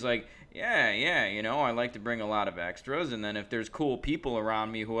listen. He's like, yeah, I like to bring a lot of extras, and then if there's cool people around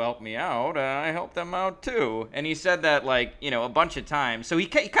me who help me out, I help them out too. And he said that like, a bunch of times. So he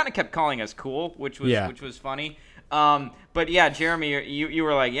kind of kept calling us cool, which was funny. But yeah, Jeremy, you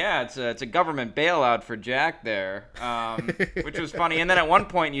were like, yeah, it's a government bailout for Jack there, which was funny. And then at one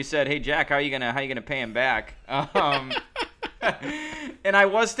point you said, hey Jack, how you gonna pay him back? And I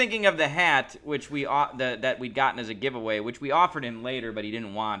was thinking of the hat, which that we'd gotten as a giveaway, which we offered him later, but he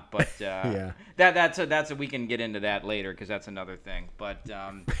didn't want. But that's we can get into that later because that's another thing. But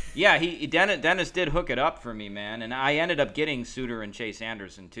Dennis did hook it up for me, man, and I ended up getting Suter and Chase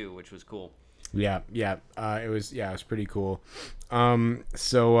Anderson too, which was cool. Yeah. It was pretty cool. Man,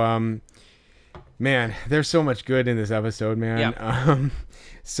 there's so much good in this episode, man. Yeah.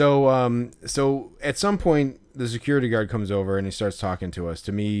 So at some point the security guard comes over and he starts talking to us,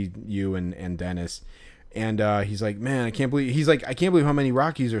 to me, you and Dennis, and he's like, man, I can't believe how many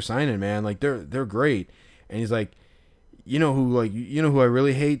Rockies are signing, man. Like they're great. And he's like, you know who I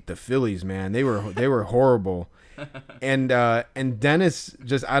really hate? The Phillies, man. They were horrible. And Dennis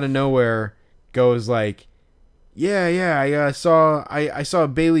just out of nowhere goes like, I saw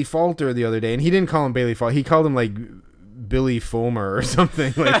Bailey Falter the other day, and he didn't call him Bailey Falter, he called him like Billy Fulmer or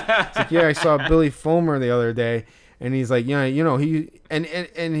something. Like, it's like, I saw Billy Fulmer the other day, and he's like, he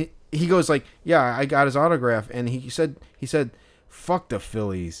goes like, I got his autograph, and he said fuck the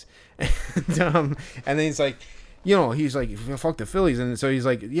Phillies, and then he's like, fuck the Phillies, and so he's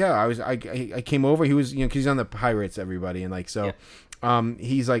like, I came over, he was, because he's on the Pirates, everybody, and like, so. Yeah.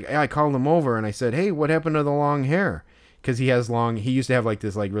 He's like, I called him over and I said, hey, what happened to the long hair? Because he used to have like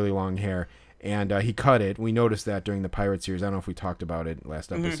this like really long hair, and he cut it. We noticed that during the Pirate series. I don't know if we talked about it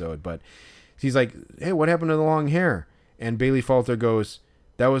last episode, but he's like, hey, what happened to the long hair? And Bailey Falter goes,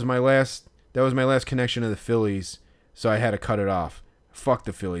 that was my last connection to the Phillies, so I had to cut it off. Fuck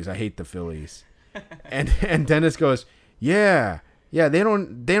the Phillies. I hate the Phillies. and Dennis goes, yeah, they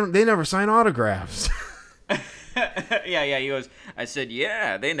never sign autographs. Yeah, he goes, I said,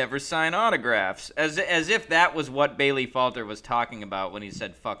 they never sign autographs. As if that was what Bailey Falter was talking about when he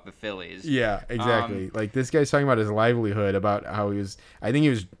said, fuck the Phillies. Yeah, exactly. Like, this guy's talking about his livelihood, about how I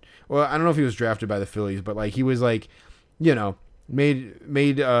don't know if he was drafted by the Phillies, but, like, he was, like,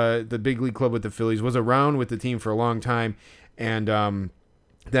 made the big league club with the Phillies, was around with the team for a long time, and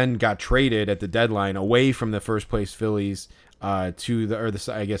then got traded at the deadline away from the first place Phillies to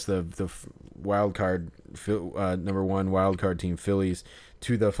the wild card, number 1 wild card team Phillies,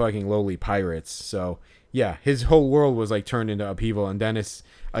 to the fucking lowly Pirates. So yeah, his whole world was like turned into upheaval. And Dennis,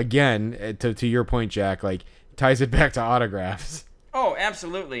 again, to your point, Jack, like ties it back to autographs. Oh,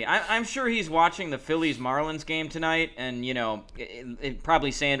 absolutely. I'm sure he's watching the Phillies-Marlins game tonight, and,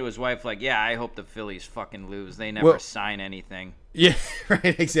 probably saying to his wife, like, I hope the Phillies fucking lose. They never sign anything. Yeah,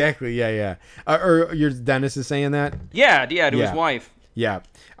 right, exactly. Yeah. Or your Dennis is saying that? Yeah, to his wife. Yeah,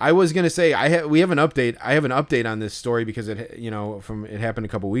 I was gonna say we have an update. I have an update on this story because it happened a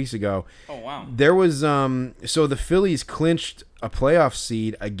couple weeks ago. Oh wow! There was so the Phillies clinched a playoff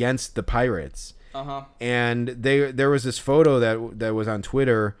seed against the Pirates. And there was this photo that was on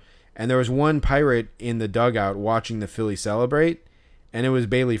Twitter, and there was one Pirate in the dugout watching the Phillies celebrate, and it was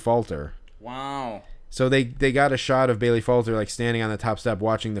Bailey Falter. Wow. So they got a shot of Bailey Falter like standing on the top step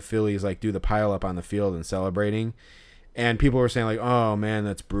watching the Phillies like do the pile up on the field and celebrating. And people were saying like, "Oh man,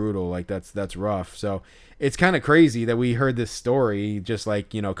 that's brutal. Like that's rough." So it's kind of crazy that we heard this story just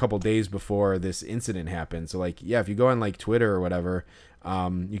like, a couple days before this incident happened. So like, yeah, if you go on like Twitter or whatever,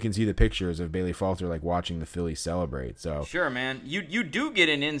 you can see the pictures of Bailey Falter like watching the Phillies celebrate. So sure, man, you do get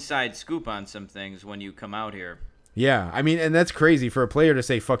an inside scoop on some things when you come out here. Yeah, I mean, and that's crazy for a player to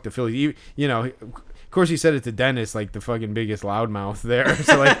say "fuck the Phillies." Of course, he said it to Dennis, like the fucking biggest loudmouth there.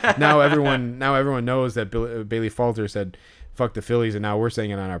 So like now everyone knows that Bailey Falter said "fuck the Phillies," and now we're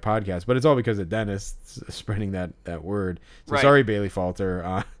saying it on our podcast. But it's all because of Dennis spreading that word. So right. Sorry, Bailey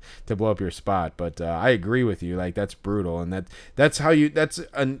Falter, to blow up your spot. But I agree with you. Like that's brutal, and that's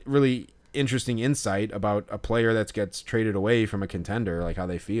a really interesting insight about a player that gets traded away from a contender, like how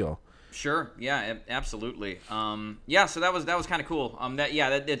they feel. Sure. Yeah. Absolutely. Yeah. So that was kind of cool.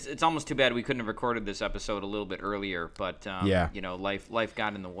 It's almost too bad we couldn't have recorded this episode a little bit earlier, but yeah. Life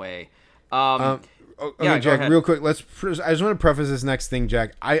got in the way. Okay, Jack. Real quick, I just want to preface this next thing,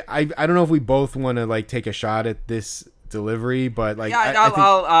 Jack. I don't know if we both want to like take a shot at this delivery, but like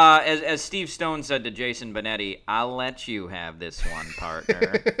I'll as Steve Stone said to Jason Benetti, I'll let you have this one,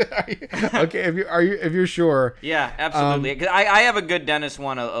 partner. Okay, if you're sure. Yeah, absolutely. 'Cause I have a good Dennis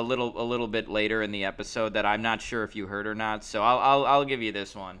one a little bit later in the episode that I'm not sure if you heard or not. So I'll give you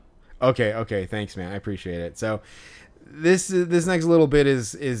this one. Okay, thanks, man. I appreciate it. So this next little bit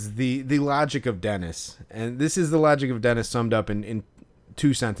is the logic of Dennis, and this is the logic of Dennis summed up in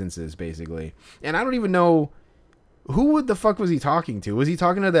 2 sentences basically. And I don't even know. Who the fuck was he talking to? Was he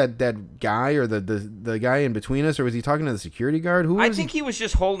talking to that guy or the guy in between us, or was he talking to the security guard? I think he was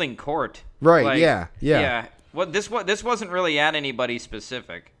just holding court. Right. Like, yeah. Well, this wasn't really at anybody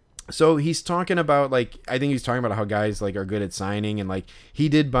specific. So he's talking about I think he's talking about how guys are good at signing, and he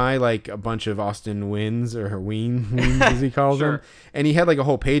did buy a bunch of Austin Wins or Weens as he calls sure. them, and he had a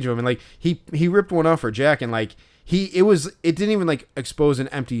whole page of them, and he ripped one off for Jack, and it didn't even expose an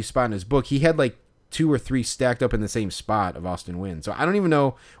empty spot in his book. He had 2 or 3 stacked up in the same spot of Austin Wynn. So I don't even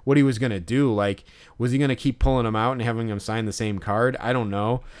know what he was going to do. Was he going to keep pulling them out and having them sign the same card? I don't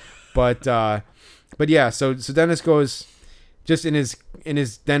know. But yeah, so Dennis goes just in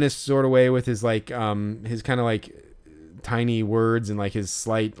his Dennis sort of way with his his kind of tiny words and his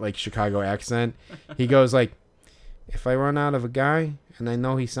slight Chicago accent. He goes if I run out of a guy and I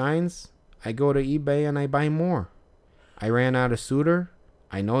know he signs, I go to eBay and I buy more. I ran out of Suter.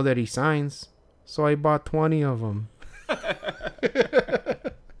 I know that he signs. So I bought 20 of them.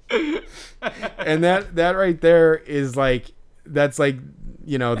 And that right there is that's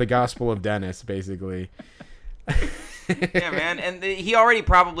the gospel of Dennis, basically. Yeah, man. And he already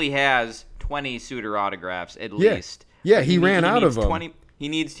probably has 20 Suter autographs at least. Yeah, he ran out of them. 20, he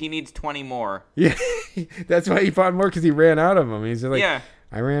needs 20 more. Yeah, that's why he bought more, because he ran out of them. He's yeah.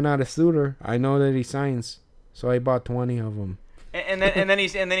 I ran out of Suter. I know that he signs. So I bought 20 of them. And then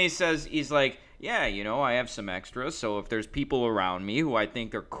he says, he's like, yeah, I have some extras, so if there's people around me who I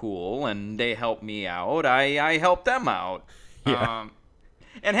think are cool and they help me out, I help them out. Yeah.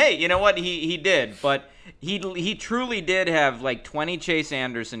 And hey, you know what? He did, but he truly did have 20 Chase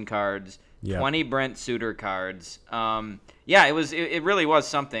Anderson cards, 20 Brent Suter cards. Yeah, it really was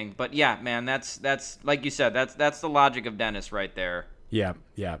something. But yeah, man, that's like you said, that's the logic of Dennis right there. Yeah,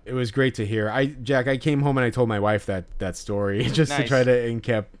 it was great to hear. Jack, I came home and I told my wife that story just nice. To try to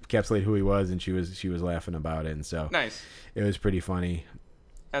encapsulate who he was, and she was laughing about it, and so nice. It was pretty funny.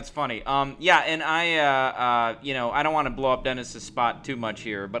 That's funny. Yeah, and I I don't want to blow up Dennis's spot too much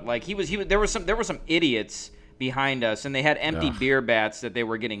here, but there were some idiots behind us, and they had empty beer bats that they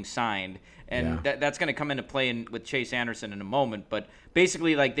were getting signed. And that's going to come into play with Chase Anderson in a moment. But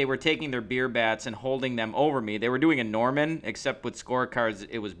basically, they were taking their beer bats and holding them over me. They were doing a Norman, except with scorecards,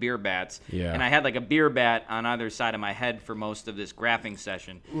 it was beer bats. Yeah. And I had a beer bat on either side of my head for most of this graphing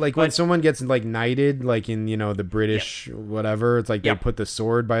session. When someone gets knighted, in the British whatever, it's they put the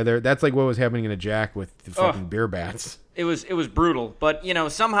sword by their. That's what was happening in a Jack with the fucking beer bats. It was brutal, but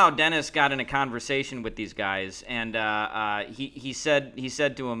somehow Dennis got in a conversation with these guys, and he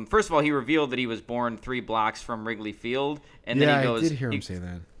said to him, first of all, he revealed that he was born 3 blocks from Wrigley Field, and then he goes, I did hear him say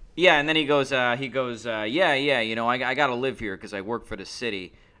that. Yeah, and then he goes, I got to live here because I work for the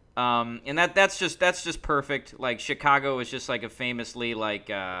city. And that's just perfect. Like Chicago is just like a famously like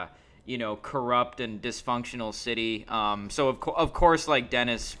corrupt and dysfunctional city. So of course like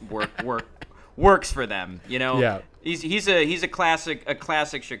Dennis works for them. Yeah. He's a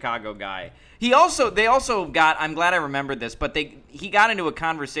classic Chicago guy. They also got, I'm glad I remembered this, but he got into a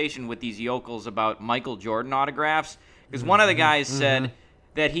conversation with these yokels about Michael Jordan autographs, because one of the guys said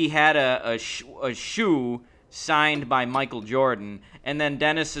that he had a shoe signed by Michael Jordan, and then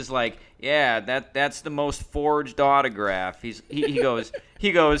Dennis is like, yeah, that's the most forged autograph. He goes,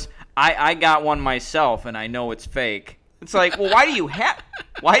 I got one myself and I know it's fake. It's like, well, why do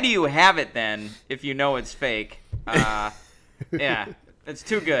you have it then if you know it's fake? Yeah, it's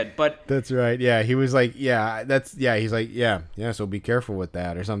too good. But that's right. Yeah, he was like, he's like, yeah. So be careful with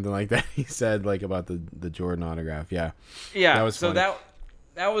that or something like that. He said like about the Jordan autograph. Yeah. That was funny. So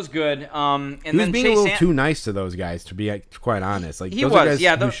that was good. And he was then being Chase a little too nice to those guys, to be quite honest. Like those are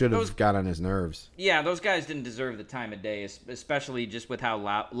guys who should have got on his nerves. Yeah, those guys didn't deserve the time of day, especially just with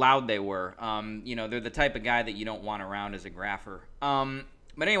how loud they were. They're the type of guy that you don't want around as a grapher.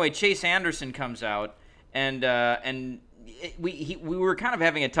 But anyway, Chase Anderson comes out, and we were kind of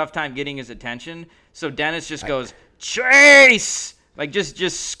having a tough time getting his attention. So Dennis just goes, Chase! Like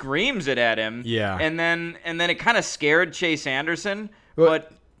just screams it at him. Yeah. And then it kind of scared Chase Anderson.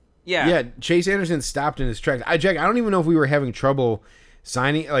 But yeah, Chase Anderson stopped in his tracks. Jack, I don't even know if we were having trouble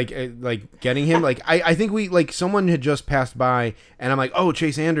signing, like getting him. Like I think we like someone had just passed by, and I'm like, oh,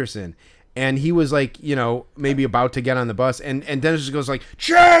 Chase Anderson, and he was like, maybe about to get on the bus, and Dennis just goes like,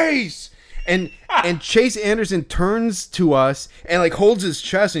 Chase, and Chase Anderson turns to us and like holds his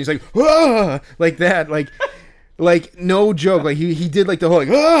chest, and he's like, ah, like that, like no joke, like he did like the whole like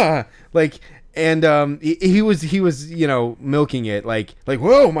ah, like. And he was milking it like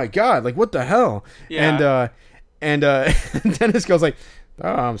whoa my god, like what the hell. Yeah. And Dennis goes like, oh,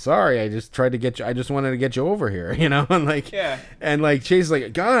 I'm sorry, I just tried to get you, I just wanted to get you over here, and like, yeah, and like Chase is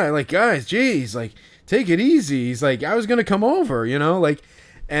like, guys, geez, like take it easy. He's like, I was gonna come over, like,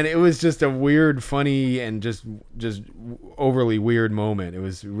 and it was just a weird, funny, and just overly weird moment. It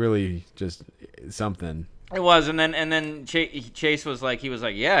was really just something. It was, and then Chase was like,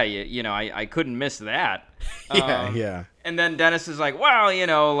 yeah, I couldn't miss that. Yeah. And then Dennis is like,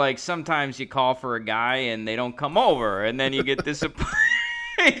 well, like sometimes you call for a guy and they don't come over, and then you get disappointed.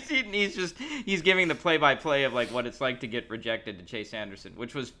 He's giving the play-by-play of like what it's like to get rejected to Chase Anderson,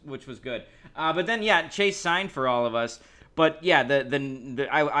 which was good. But then Chase signed for all of us. But yeah,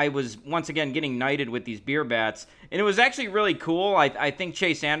 I was once again getting knighted with these beer bats, and it was actually really cool. I think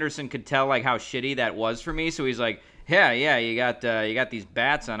Chase Anderson could tell like how shitty that was for me, so he's like, yeah, you got these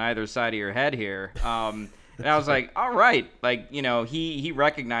bats on either side of your head here. And I was like, all right, like he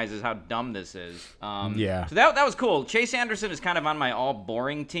recognizes how dumb this is. Yeah. So that was cool. Chase Anderson is kind of on my all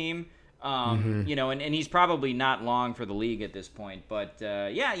boring team. And he's probably not long for the league at this point, but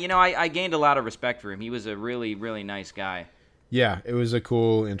I gained a lot of respect for him. He was a really, really nice guy. Yeah, it was a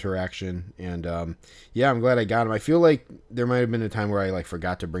cool interaction, and I'm glad I got him. I feel like there might have been a time where I like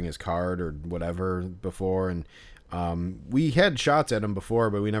forgot to bring his card or whatever before, and we had shots at him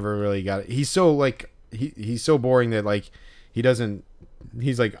before, but we never really got it. He's so like he's so boring that like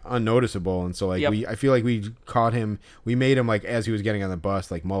he's like unnoticeable, and so like yep. I feel like we caught him, we made him like as he was getting on the bus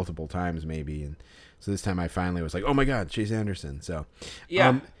like multiple times maybe, and so this time I finally was like, oh my god, Chase Anderson. So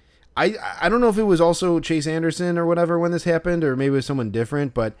I don't know if it was also Chase Anderson or whatever when this happened, or maybe it was someone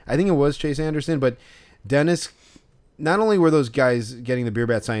different, but I think it was Chase Anderson. But Dennis, not only were those guys getting the beer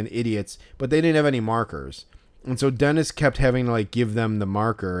bat signed idiots, but they didn't have any markers, and so Dennis kept having to like give them the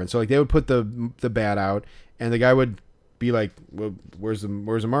marker, and so like they would put the bat out, and the guy would be like, well, where's the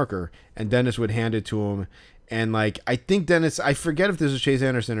marker? And Dennis would hand it to him, and like I think Dennis, I forget if this was Chase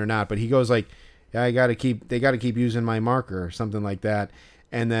Anderson or not, but he goes like, yeah, they got to keep using my marker or something like that.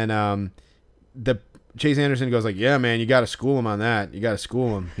 And then the Chase Anderson goes like, yeah, man, you got to school him on that. You got to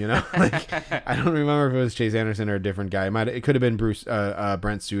school him, Like I don't remember if it was Chase Anderson or a different guy. It could have been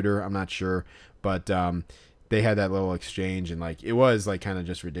Brent Suter. I'm not sure, but they had that little exchange, and like it was like kind of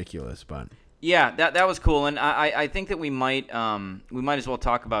just ridiculous, but. Yeah, that was cool, and I think that we might as well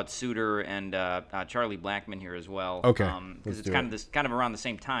talk about Suter and Charlie Blackmon here as well. Okay, because it's kind of around the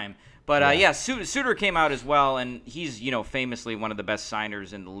same time. But Suter came out as well, and he's famously one of the best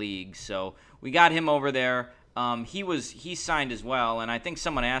signers in the league. So we got him over there. He signed as well, and I think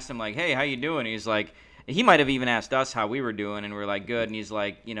someone asked him like, "Hey, how you doing?" He's like. He might have even asked us how we were doing, and we're like, good. And he's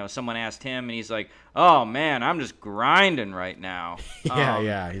like, someone asked him, and he's like, oh, man, I'm just grinding right now.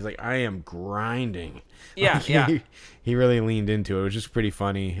 Yeah. He's like, I am grinding. Yeah, like, he really leaned into it. It was just pretty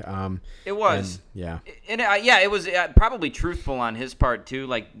funny. It was. And it was probably truthful on his part too.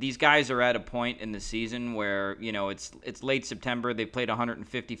 Like, these guys are at a point in the season where, it's late September. They've played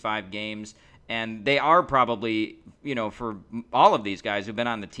 155 games, and they are probably, for all of these guys who've been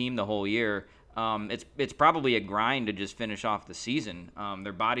on the team the whole year, it's probably a grind to just finish off the season.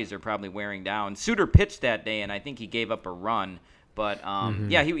 Their bodies are probably wearing down. Suter pitched that day, and I think he gave up a run. But,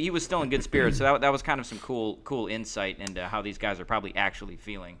 he was still in good spirits, so that was kind of some cool insight into how these guys are probably actually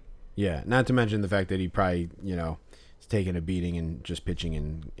feeling. Yeah, not to mention the fact that he probably, is taking a beating and just pitching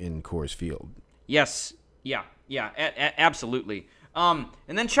in Coors Field. Yes, absolutely. And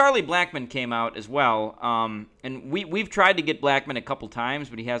then Charlie Blackmon came out as well, and we've tried to get Blackmon a couple times,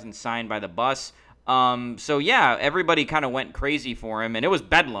 but he hasn't signed by the bus. Everybody kind of went crazy for him, and it was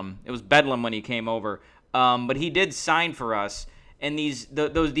bedlam. It was bedlam when he came over. But he did sign for us. And these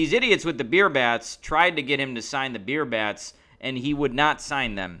idiots with the beer bats tried to get him to sign the beer bats, and he would not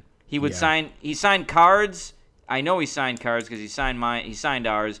sign them. He would sign. He signed cards. I know he signed cards because he signed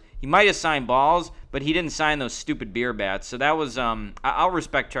ours. He might have signed balls, but he didn't sign those stupid beer bats. So that was. I'll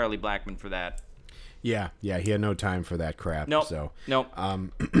respect Charlie Blackmon for that. Yeah, he had no time for that crap. Nope. So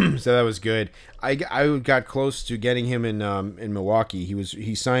that was good. I got close to getting him in Milwaukee.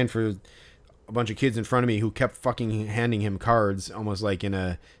 He signed for a bunch of kids in front of me who kept fucking handing him cards, almost like in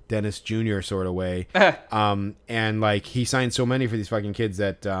a Dennis Jr. sort of way. And like, he signed so many for these fucking kids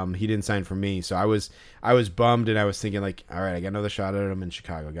that he didn't sign for me. So I was bummed, and I was thinking like, all right, I got another shot at him in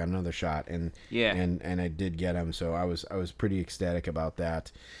Chicago. I got another shot, and I did get him. So I was pretty ecstatic about that.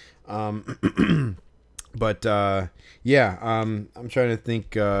 But I'm trying to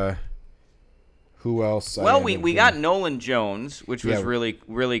think. Who else? Well, we got Nolan Jones, which was really,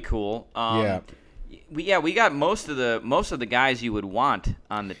 really cool. We got most of the guys you would want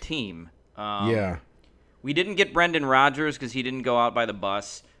on the team. We didn't get Brendan Rodgers because he didn't go out by the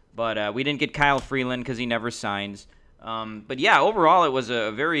bus, but we didn't get Kyle Freeland because he never signs. Overall, it was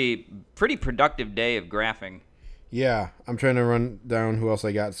a pretty productive day of graphing. Yeah, I'm trying to run down who else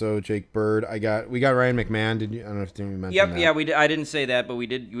I got. So Jake Bird, we got Ryan McMahon. Did you? I don't know if you mentioned that. Yeah, I didn't say that, but we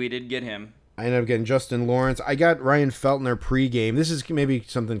did get him. I ended up getting Justin Lawrence. I got Ryan Feltner pregame. This is maybe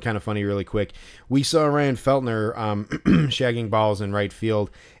something kind of funny really quick. We saw Ryan Feltner shagging balls in right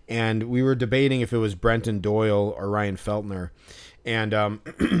field, and we were debating if it was Brenton Doyle or Ryan Feltner.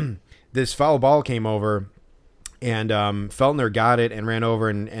 And this foul ball came over, and Feltner got it and ran over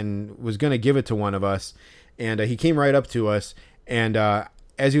and was going to give it to one of us. And he came right up to us, and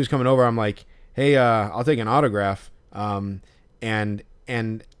as he was coming over, I'm like, hey, I'll take an autograph. And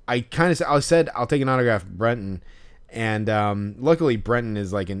I said I'll take an autograph, Brenton, and luckily Brenton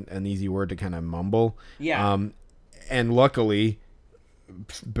is like an easy word to kind of mumble. Yeah. And luckily,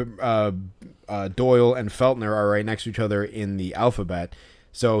 Doyle and Feltner are right next to each other in the alphabet.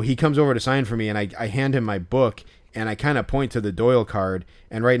 So he comes over to sign for me, and I hand him my book, and I kind of point to the Doyle card,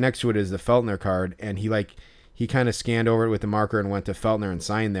 and right next to it is the Feltner card, and he kind of scanned over it with the marker and went to Feltner and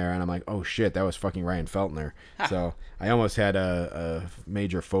signed there, and I'm like, oh shit, that was fucking Ryan Feltner. So I almost had a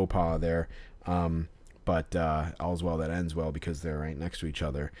major faux pas there, but all's well that ends well because they're right next to each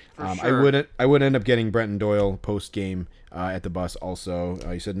other. Sure. I would end up getting Brenton Doyle post game at the bus also.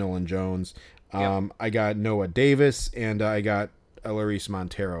 You said Nolan Jones. I got Noah Davis, and I got Elarice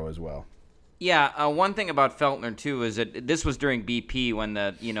Montero as well. Yeah, one thing about Feltner too is that this was during BP when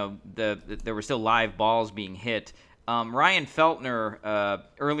there were still live balls being hit. Ryan Feltner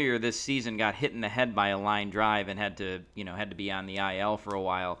earlier this season got hit in the head by a line drive and had to be on the IL for a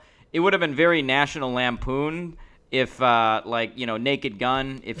while. It would have been very National Lampoon if Naked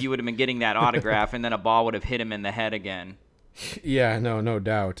Gun, if you would have been getting that autograph and then a ball would have hit him in the head again. Yeah, no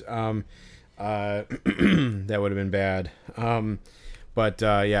doubt. That would have been bad. But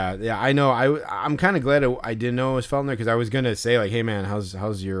I know. I'm kind of glad I didn't know it was Feltner, because I was gonna say like, hey man,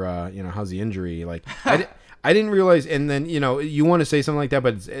 how's your how's the injury? Like I didn't realize, and then you want to say something like that,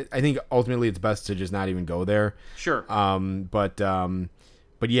 but I think ultimately it's best to just not even go there. Sure.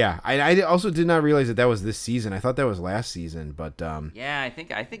 But yeah, I also did not realize that was this season. I thought that was last season, but yeah, I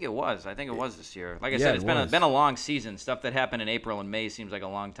think it was. I think it was this year. Like I said, it's been a long season. Stuff that happened in April and May seems like a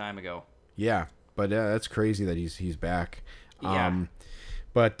long time ago. Yeah, but that's crazy that he's back. Yeah.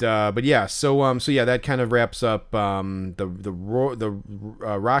 But yeah, so yeah, that kind of wraps up the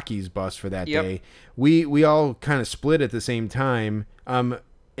Rockies bus for that day. We all kind of split at the same time.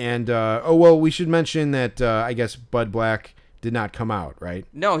 We should mention that I guess Bud Black did not come out, right?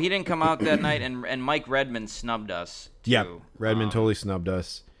 No, he didn't come out that night, and Mike Redmond snubbed us too. Yeah, Redmond totally snubbed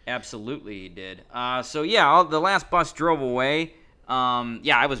us. Absolutely, he did. So yeah, the last bus drove away.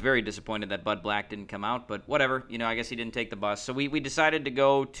 Yeah, I was very disappointed that Bud Black didn't come out, but whatever. I guess he didn't take the bus. So we decided to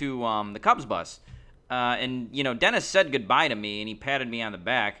go to the Cubs bus. And Dennis said goodbye to me, and he patted me on the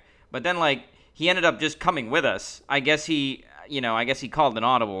back. But then, he ended up just coming with us. I guess he called an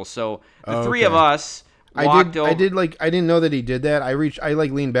audible. So the three of us walked over. I didn't know that he did that. I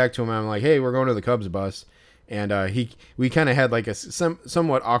leaned back to him, and I'm like, hey, we're going to the Cubs bus. And we kind of had a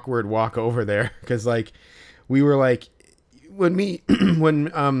somewhat awkward walk over there because we were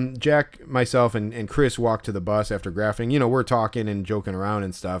when Jack, myself, and Kris walked to the bus after graphing, we're talking and joking around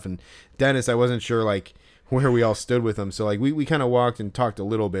and stuff. And Dennis, I wasn't sure where we all stood with him, so we kind of walked and talked a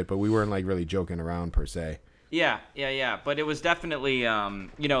little bit, but we weren't really joking around per se. Yeah. But it was definitely,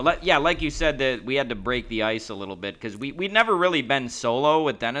 like you said, that we had to break the ice a little bit because we'd never really been solo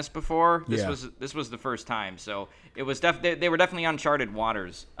with Dennis before. This was the first time, so it was they were definitely uncharted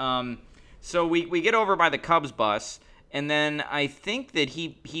waters. So we get over by the Cubs bus, and then I think that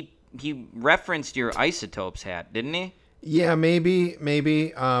he referenced your Isotopes hat, didn't he? Yeah, maybe.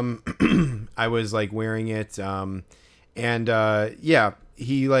 I was wearing it, and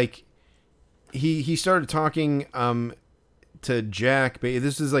he started talking to Jack, but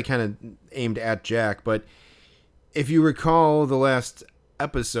this is kind of aimed at Jack. But if you recall the last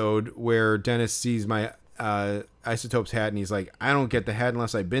episode where Dennis sees my Isotopes hat and he's like, I don't get the hat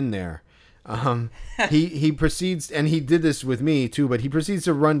unless I've been there. He proceeds, and he did this with me too, but he proceeds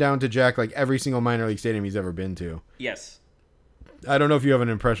to run down to Jack every single minor league stadium he's ever been to. Yes. I don't know if you have an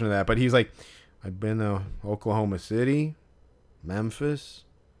impression of that, but he's like, I've been to Oklahoma City, Memphis,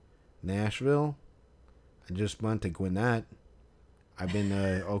 Nashville. I just went to Gwinnett. I've been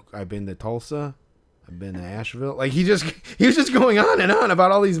to Tulsa. I've been to Asheville. He was just going on and on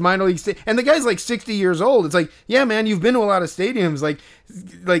about all these minor league and the guy's 60 years old. It's yeah, man, you've been to a lot of stadiums.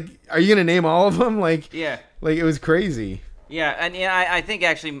 Are you gonna name all of them? Yeah. It was crazy. Yeah, and I think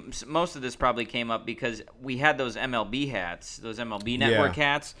actually most of this probably came up because we had those MLB hats, those MLB Network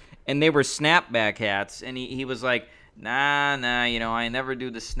hats, and they were snapback hats, and he was like, nah, I never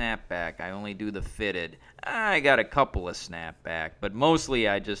do the snapback. I only do the fitted. I got a couple of snapback, but mostly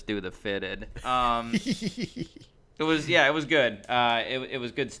I just do the fitted. It was good. It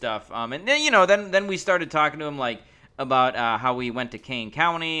was good stuff. And then then we started talking to him about how we went to Kane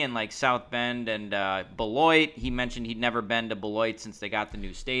County and South Bend and Beloit. He mentioned he'd never been to Beloit since they got the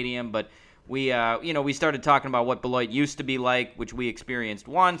new stadium, but we started talking about what Beloit used to be like, which we experienced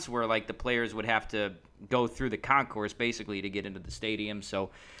once, where the players would have to go through the concourse basically to get into the stadium. So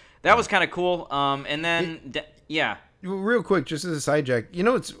that was kind of cool. And then real quick, just as a side Jack,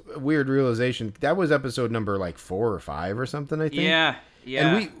 it's a weird realization. That was episode number 4 or 5 or something, I think. Yeah.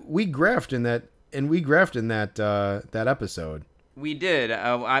 And we graphed in that. And we graphed in that episode. We did.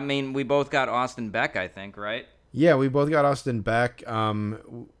 We both got Austin Beck, I think, right? Yeah, we both got Austin Beck. I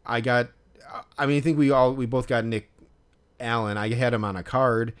think we both got Nick Allen. I had him on a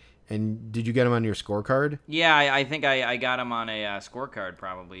card. And did you get him on your scorecard? Yeah, I think I got him on a scorecard,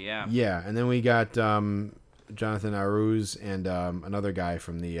 probably. Yeah. Yeah, and then we got Jonathan Aruz and another guy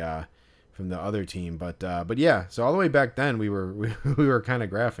from the other team, but yeah. So all the way back then, we were kind of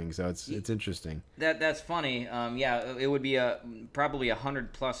graphing. So it's interesting. That's funny. It would be probably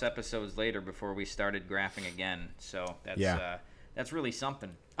 100+ episodes later before we started graphing again. So that's really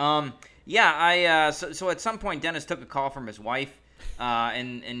something. So at some point, Dennis took a call from his wife.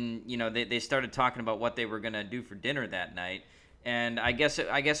 And they started talking about what they were gonna do for dinner that night, and I guess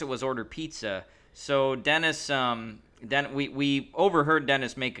it was order pizza. So Dennis, we overheard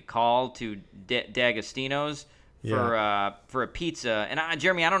Dennis make a call to D'Agostino's for a pizza. And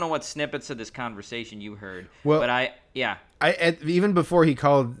Jeremy, I don't know what snippets of this conversation you heard, but even before he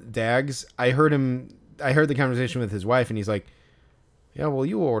called Dags, I heard the conversation with his wife, and he's like, "Yeah, well,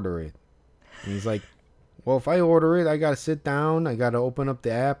 you order it," and he's like, well, if I order it, I got to sit down. I got to open up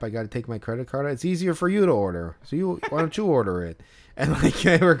the app. I got to take my credit card. It's easier for you to order. So why don't you order it? And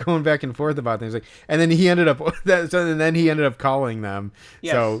we're going back and forth about things. And then he ended up calling them.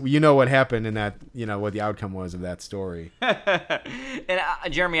 Yes. So what happened in that, what the outcome was of that story. And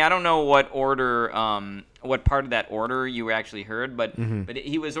Jeremy, I don't know what order, what part of that order you actually heard, but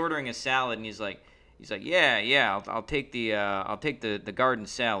he was ordering a salad, and he's like, yeah, I'll take the garden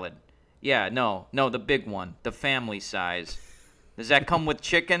salad. Yeah, no, the big one, the family size. Does that come with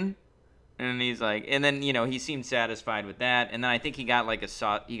chicken? And he's like, and then he seemed satisfied with that. And then I think he got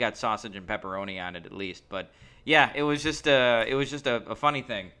he got sausage and pepperoni on it at least. But yeah, it was just a funny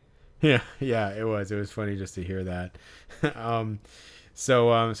thing. Yeah, it was. It was funny just to hear that.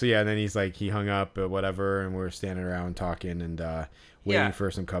 So yeah, and then he's like, he hung up or whatever, and we're standing around talking and waiting for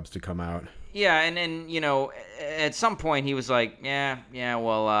some Cubs to come out. Yeah, and then, at some point he was like,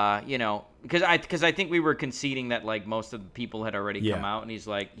 well, because I think we were conceding that, like, most of the people had already come out, and he's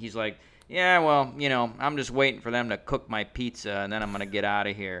like, yeah, well, I'm just waiting for them to cook my pizza, and then I'm gonna get out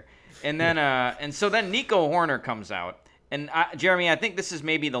of here. And then, and so then Nico Hoerner comes out, and Jeremy, I think this is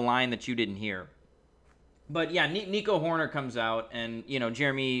maybe the line that you didn't hear. But yeah, Nico Hoerner comes out, and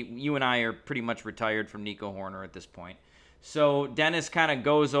Jeremy, you and I are pretty much retired from Nico Hoerner at this point. So Dennis kind of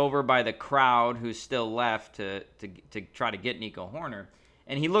goes over by the crowd who's still left to try to get Nico Hoerner,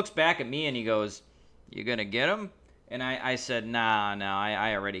 and he looks back at me and he goes, "You gonna get him?" And I said, Nah,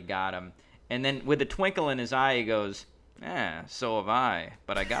 I already got him. And then with a twinkle in his eye, he goes, so have I,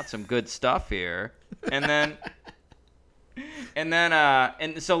 but I got some good stuff here. And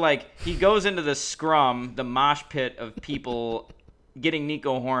so, like, he goes into the scrum, the mosh pit of people getting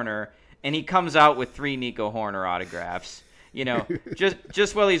Nico Hoerner, and he comes out with 3 Nico Hoerner autographs,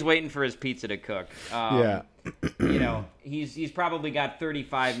 just while he's waiting for his pizza to cook. He's probably got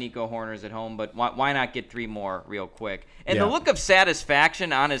 35 Nico Hoerners at home, but why not get 3 more real quick? And the look of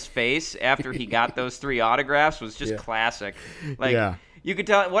satisfaction on his face after he got those 3 autographs was just classic. Like, you could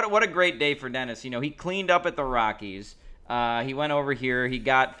tell what a great day for Dennis. He cleaned up at the Rockies. He went over here. He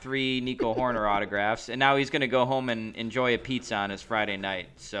got 3 Nico Hoerner autographs, and now he's going to go home and enjoy a pizza on his Friday night.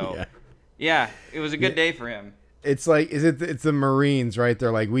 So, it was a good day for him. It's like, it's the Marines, right?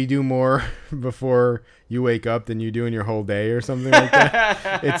 They're like, we do more before you wake up than you do in your whole day or something like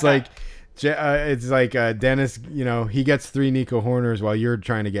that. It's like Dennis, he gets 3 Nico Hoerners while you're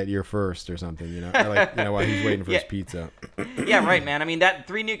trying to get your first or something, while he's waiting for his pizza. Yeah, right, man. I mean, that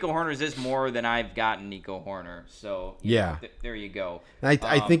 3 Nico Hoerners is more than I've gotten Nico Hoerner. So there you go.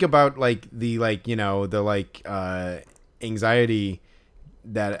 I think about the anxiety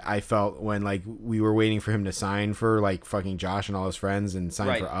that I felt when, like, we were waiting for him to sign for, like, fucking Josh and all his friends and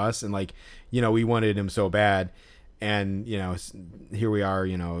sign for us, and, like, we wanted him so bad, and here we are,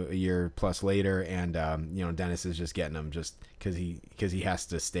 a year plus later, and Dennis is just getting him just because he has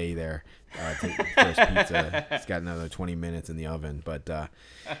to stay there for his pizza. He's got another 20 minutes in the oven, but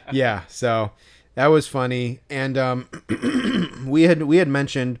so that was funny, and we had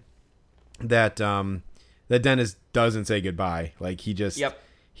mentioned that that Dennis doesn't say goodbye. Like, he just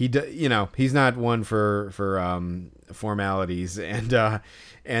he's not one for formalities,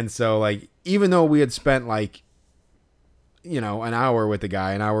 and so, like, even though we had spent, like, an hour with the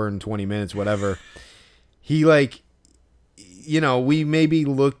guy, an hour and 20 minutes, whatever, he, like, we maybe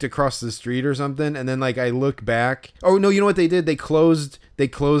looked across the street or something, and then, like, I look back. Oh no, you know what they did? They closed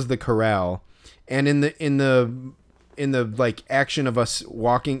the corral, and in the like action of us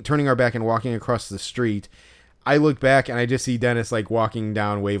turning our back and walking across the street, I look back and I just see Dennis, like, walking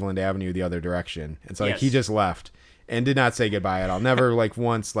down Waveland Avenue the other direction. And so, like, he just left and did not say goodbye at all. Never, like,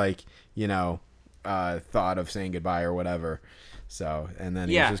 once, like, thought of saying goodbye or whatever. So, and then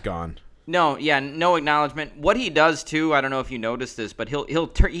he was just gone. No acknowledgement. What he does too, I don't know if you noticed this, but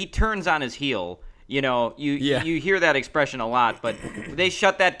he turns on his heel. You hear that expression a lot, but they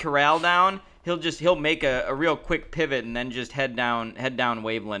shut that corral down. He'll make a real quick pivot and then just head down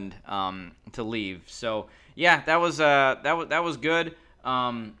Waveland to leave. So that was good.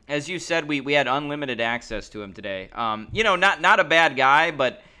 As you said, we had unlimited access to him today. Not a bad guy,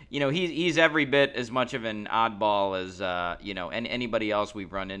 but he's every bit as much of an oddball as anybody else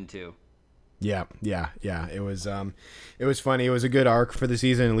we've run into. Yeah. It was funny. It was a good arc for the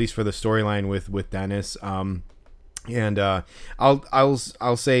season, at least for the storyline with Dennis. And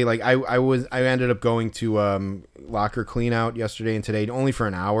I'll say, like, I ended up going to locker clean out yesterday and today, only for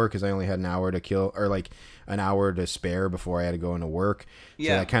an hour, because I only had an hour to kill, or like an hour to spare before I had to go into work. So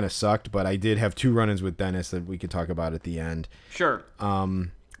that kind of sucked, but I did have 2 run-ins with Dennis that we could talk about at the end. Sure.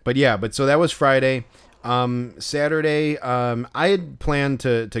 But so that was Friday. Saturday, I had planned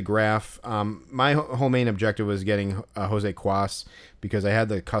to graph. My whole main objective was getting Jose Cuas, because I had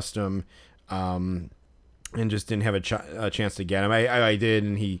the custom, and just didn't have a chance to get him. I did,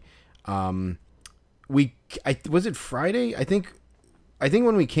 and he, was it Friday? I think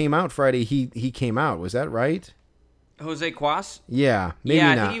when we came out Friday, he came out. Was that right? Jose Cuas? Yeah, maybe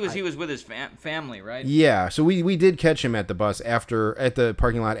not. I think he was with his family, right? Yeah, so we did catch him at the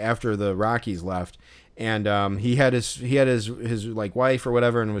parking lot after the Rockies left, and he had his like wife or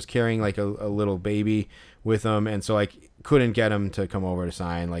whatever, and was carrying, like, a little baby with him, and so, like, couldn't get him to come over to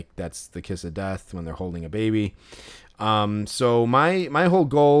sign. Like, that's the kiss of death when they're holding a baby. So my whole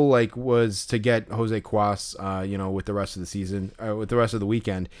goal like was to get Jose Cuas, with the rest of the season, with the rest of the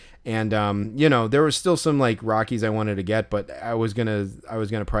weekend, and there was still some like Rockies I wanted to get, but I was gonna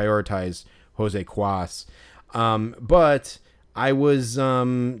prioritize Jose Cuas, but I was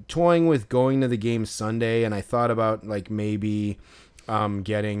toying with going to the game Sunday, and I thought about like maybe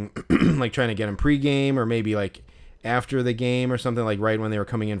getting like trying to get him pregame or maybe like after the game or something, like right when they were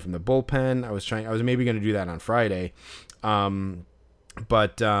coming in from the bullpen. I was maybe going to do that on Friday.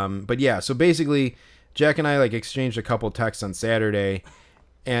 But yeah, so basically Jack and I like exchanged a couple texts on Saturday,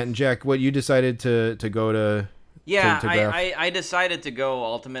 and Jack, what you decided to go to? Yeah, to I decided to go.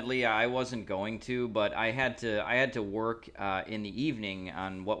 Ultimately, I wasn't going to, but I had to work in the evening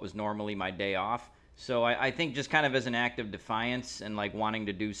on what was normally my day off. So I think just kind of as an act of defiance and like wanting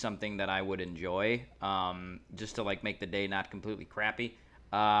to do something that I would enjoy, just to like make the day not completely crappy,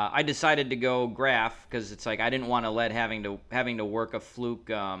 I decided to go graph because it's like I didn't want to let having to work a fluke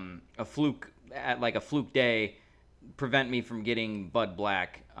day prevent me from getting Bud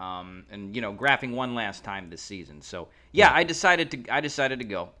Black and graphing one last time this season. So yeah, I decided to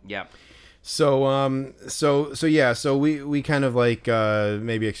go. Yeah. So we kind of like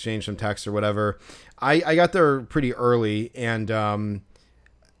maybe exchanged some texts or whatever. I got there pretty early, and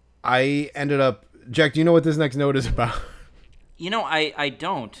I ended up. Jack, do you know what this next note is about? I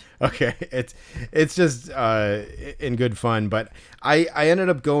don't. Okay, it's just in good fun, but I ended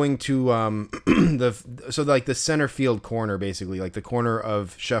up going to the center field corner, basically like the corner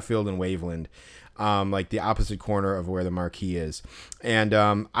of Sheffield and Waveland. Like the opposite corner of where the marquee is. And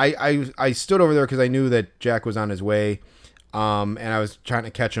I stood over there because I knew that Jack was on his way, and I was trying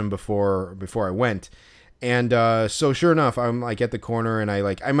to catch him before I went. And so sure enough, I'm like at the corner, and I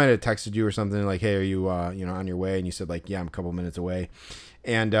might have texted you or something like, hey, are you on your way? And you said like, yeah, I'm a couple minutes away.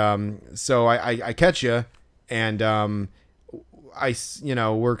 And so I catch you, and we're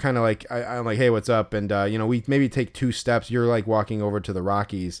kind of like, I'm like, hey, what's up? And we maybe take 2 steps. You're like walking over to the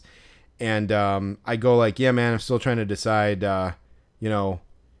Rockies. And I go like, yeah, man, I'm still trying to decide,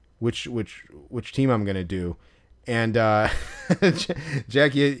 which team I'm gonna do. And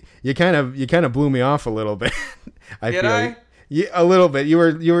Jack, you kind of blew me off a little bit. Did I? Yeah, a little bit. You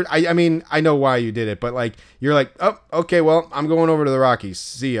were. I mean, I know why you did it, but like, you're like, oh, okay, well, I'm going over to the Rockies.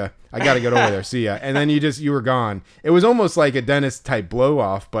 See ya. I got to get over there. See ya. And then you were gone. It was almost like a Dennis type blow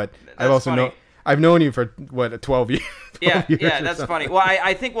off, but I've known you for 12 years. Yeah, that's funny. Well,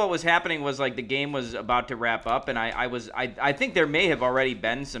 I think what was happening was like the game was about to wrap up, and I think there may have already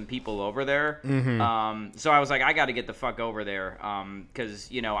been some people over there. Mm-hmm. So I was like, I got to get the fuck over there,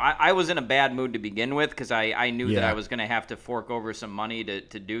 because I was in a bad mood to begin with because I knew that I was gonna have to fork over some money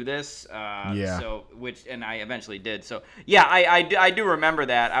to do this. So and I eventually did. So yeah, I do remember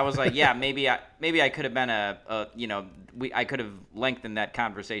that. I was like, yeah, maybe I could have been I could have lengthened that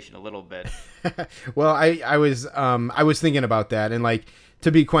conversation a little bit. Well, I was thinking about that, and like,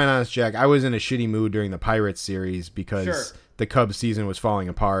 to be quite honest, Jack, I was in a shitty mood during the Pirates series because the Cubs season was falling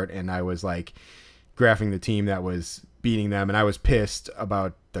apart, and I was like graphing the team that was beating them, and I was pissed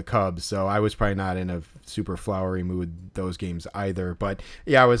about the Cubs, so I was probably not in a super flowery mood those games either. But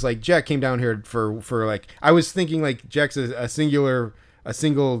yeah, I was like, Jack came down here for like, I was thinking like Jack's a single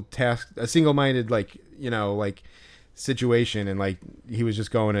task, a single-minded like situation, and like he was just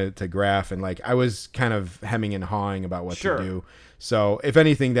going to graph, and like I was kind of hemming and hawing about what to do. So if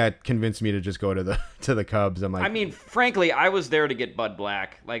anything, that convinced me to just go to the Cubs. I'm like, I mean, frankly, I was there to get Bud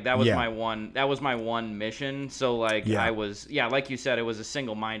Black. Like that was my one mission. So like I was, like you said, it was a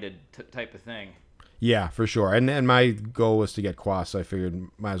single-minded type of thing. Yeah, for sure. And my goal was to get Cuas, so I figured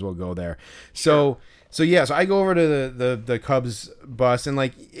might as well go there. So I go over to the Cubs bus, and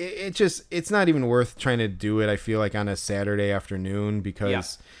like it's not even worth trying to do it, I feel like, on a Saturday afternoon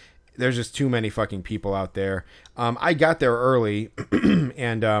because there's just too many fucking people out there. I got there early,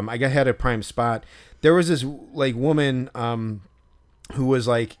 and had a prime spot. There was this like woman who was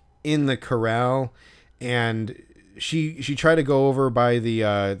like in the corral, and she tried to go over by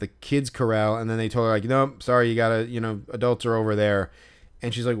the kids corral, and then they told her like, nope, sorry, you gotta, adults are over there.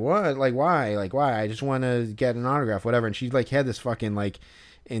 And she's like, what? Like, why? Like, why? I just want to get an autograph, whatever. And she like had this fucking like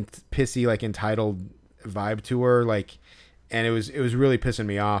pissy, like entitled vibe to her, like, and it was really pissing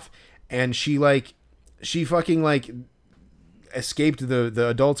me off. And she fucking like escaped the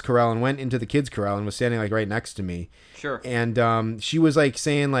adults corral and went into the kids corral and was standing like right next to me. Sure. And she was like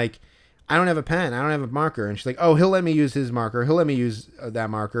saying like, I don't have a pen, I don't have a marker. And she's like, oh, he'll let me use his marker, he'll let me use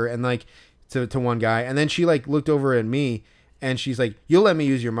that marker. And like to one guy. And then she like looked over at me, and she's like, you'll let me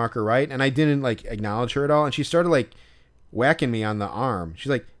use your marker, right? And I didn't like acknowledge her at all. And she started like whacking me on the arm. She's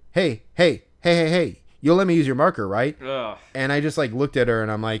like, hey, you'll let me use your marker, right? Ugh. And I just like looked at her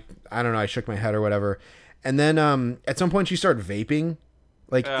and I'm like, I don't know. I shook my head or whatever. And then at some point she started vaping,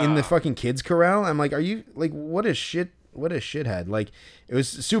 like in the fucking kids corral. I'm like, are you like, what a shithead. Like it was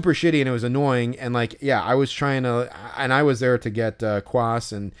super shitty and it was annoying. And like, yeah, I was trying to, and I was there to get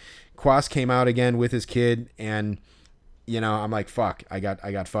Quas, and Quas came out again with his kid. And, you know, I'm like, fuck, I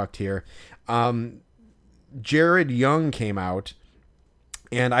got fucked here. Jared Young came out.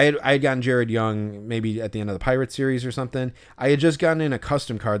 And I had gotten Jared Young maybe at the end of the Pirates series or something. I had just gotten in a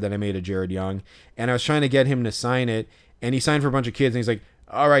custom card that I made of Jared Young, and I was trying to get him to sign it, and he signed for a bunch of kids, and he's like,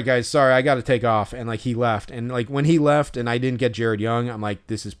 all right, guys, sorry, I got to take off. And like he left. And like when he left and I didn't get Jared Young, I'm like,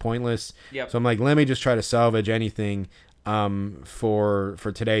 this is pointless. Yep. So I'm like, let me just try to salvage anything for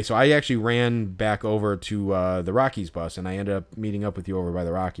today. So I actually ran back over to the Rockies bus, and I ended up meeting up with you over by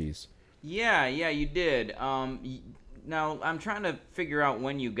the Rockies. Yeah, you did. Now, I'm trying to figure out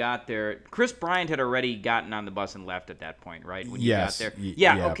when you got there. Kris Bryant had already gotten on the bus and left at that point, right? When you got there?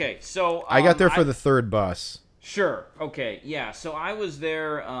 Yeah, okay. So I got there for the third bus. Sure. Okay. Yeah. So I was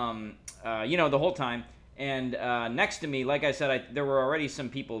there, the whole time. And next to me, like I said, there were already some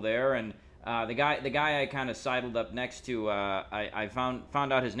people there. And the guy I kind of sidled up next to, I found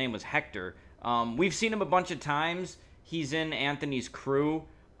out his name was Hector. We've seen him a bunch of times. He's in Anthony's crew.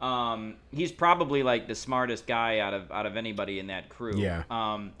 He's probably like the smartest guy out of anybody in that crew.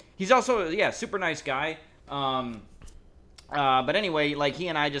 Yeah. He's also super nice guy. But anyway, like he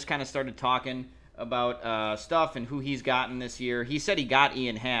and I just kind of started talking about stuff and who he's gotten this year. He said he got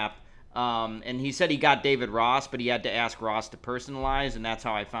Ian Happ, and he said he got David Ross, but he had to ask Ross to personalize, and that's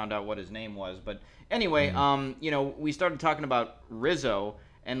how I found out what his name was. But anyway, we started talking about Rizzo,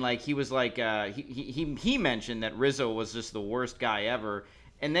 and like he was like he mentioned that Rizzo was just the worst guy ever.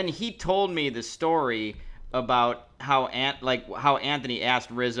 And then he told me the story about how Anthony asked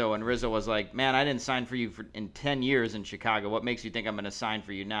Rizzo, and Rizzo was like, "Man, I didn't sign for you in 10 years in Chicago. What makes you think I'm going to sign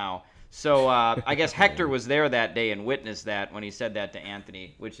for you now?" So I guess Hector was there that day and witnessed that when he said that to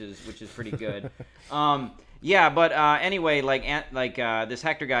Anthony, which is pretty good. Anyway, this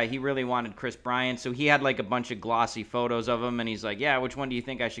Hector guy, he really wanted Kris Bryant, so he had like a bunch of glossy photos of him, and he's like, "Yeah, which one do you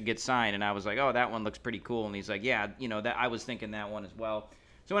think I should get signed?" And I was like, "Oh, that one looks pretty cool." And he's like, "Yeah, that I was thinking that one as well."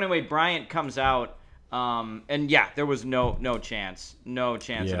 So anyway, Bryant comes out, and yeah, there was no chance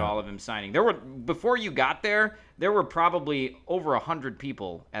at all of him signing. Before you got there were probably over 100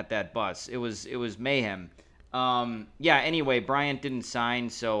 people at that bus. It was mayhem. Anyway, Bryant didn't sign,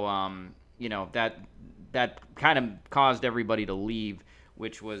 so that kind of caused everybody to leave,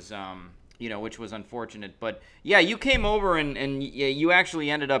 which was unfortunate. But yeah, you came over and you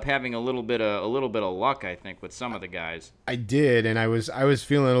actually ended up having a little bit of luck, I think, with some of the guys. I did, and I was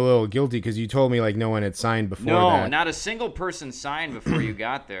feeling a little guilty because you told me like no one had signed before. No, not a single person signed before you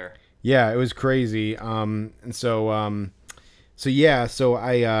got there. Yeah, it was crazy. And so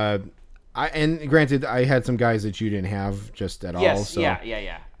and granted, I had some guys that you didn't have just at all. So.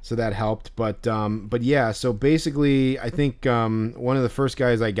 Yeah. So that helped, but yeah. So basically, I think one of the first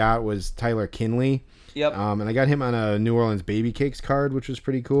guys I got was Tyler Kinley. Yep. And I got him on a New Orleans Baby Cakes card, which was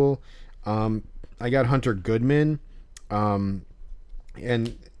pretty cool. I got Hunter Goodman, and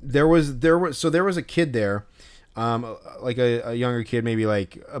there was a kid there, like a younger kid, maybe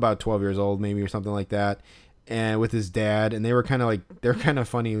like about 12 years old, maybe or something like that, and with his dad, and they're kind of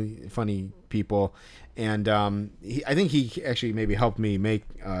funny people. And I think he actually maybe helped me make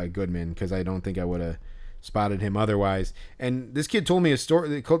Goodman, because I don't think I would have spotted him otherwise. And this kid told me a story.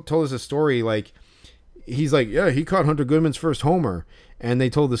 They told us a story. Like he's like, yeah, he caught Hunter Goodman's first homer, and they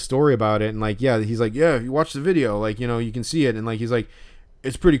told the story about it. And like, yeah, he's like, yeah, you watch the video, like you can see it. And like he's like,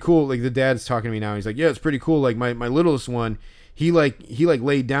 it's pretty cool. Like the dad's talking to me now. He's like, yeah, it's pretty cool. Like my littlest one, he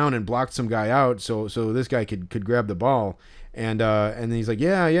laid down and blocked some guy out, so this guy could grab the ball. And then he's like,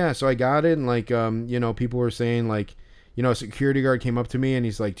 yeah. So I got it, and like, people were saying like, a security guard came up to me and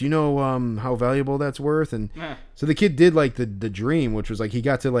he's like, do you know how valuable that's worth? And so the kid did like the dream, which was like he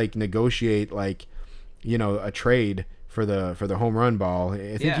got to like negotiate like, a trade for the home run ball.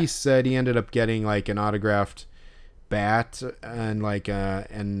 I think he said he ended up getting like an autographed bat and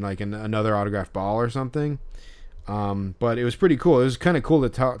another autographed ball or something. But it was pretty cool. It was kind of cool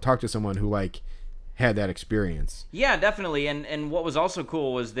to talk to someone who like had that experience. Yeah, definitely. And what was also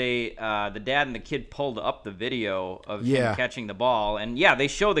cool was the dad and the kid pulled up the video of him catching the ball, and they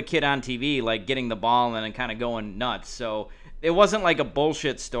show the kid on TV like getting the ball and then kind of going nuts. So it wasn't like a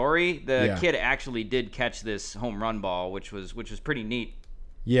bullshit story. The kid actually did catch this home run ball, which was pretty neat.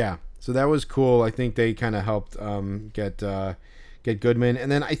 Yeah. So that was cool. I think they kind of helped get Goodman,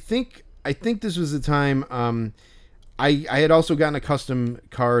 and then I think this was the time I had also gotten a custom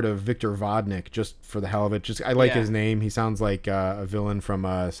card of Victor Vodnik just for the hell of it. Just I like his name. He sounds like a villain from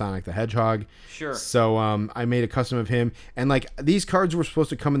Sonic the Hedgehog. Sure. So I made a custom of him, and like these cards were supposed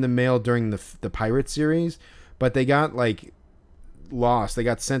to come in the mail during the Pirates series, but they got like lost. They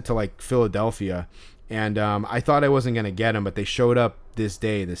got sent to like Philadelphia, and I thought I wasn't gonna get them, but they showed up this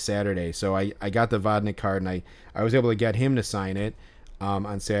Saturday. So I got the Vodnik card, and I was able to get him to sign it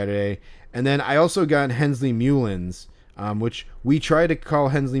on Saturday. And then I also got Hensley Mullins, which we tried to call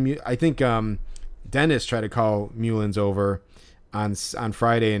Hensley. I think Dennis tried to call Mullins over on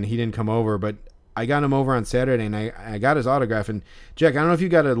Friday, and he didn't come over. But I got him over on Saturday, and I got his autograph. And Jack, I don't know if you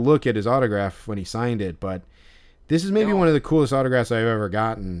got a look at his autograph when he signed it, but this is maybe one of the coolest autographs I've ever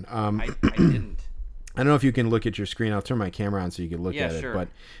gotten. I didn't. I don't know if you can look at your screen. I'll turn my camera on so you can look at sure. it.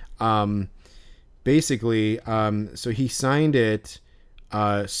 But basically, so he signed it,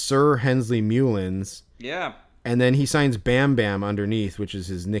 Sir Hensley Mullins. Yeah. And then he signs Bam Bam underneath, which is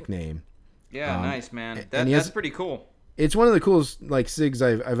his nickname. Yeah, nice, man. That's pretty cool. It's one of the coolest like SIGs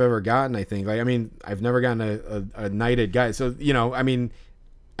I've ever gotten, I think. Like, I mean, I've never gotten a knighted guy. So, you know, I mean,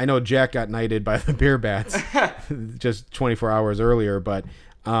 I know Jack got knighted by the Beer Bats just 24 hours earlier, but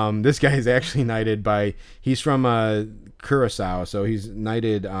this guy is actually knighted by, he's from Curacao, so he's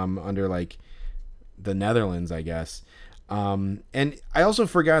knighted under like the Netherlands, I guess. And I also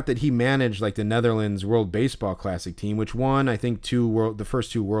forgot that he managed like the Netherlands World Baseball Classic team, which won, I think, the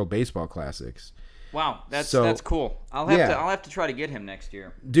first two World Baseball Classics. Wow, that's cool. I'll have to try to get him next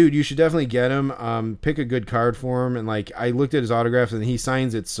year. Dude, you should definitely get him. Pick a good card for him, and like I looked at his autographs, and he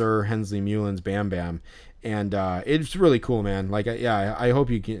signs it Sir Hensley Mullins Bam Bam, and it's really cool, man. Like, I hope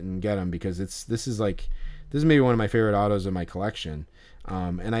you can get him because this is maybe one of my favorite autos in my collection.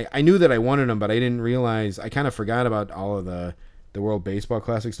 And I knew that I wanted him, but I didn't realize, I kind of forgot about all of the World Baseball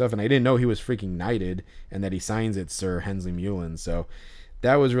Classic stuff, and I didn't know he was freaking knighted and that he signs it Sir Hensley Mullins. So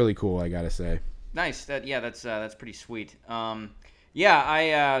that was really cool, I gotta say. Nice. That's pretty sweet. So you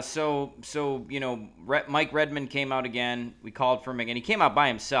know, Mike Redmond came out again. We called for him again. He came out by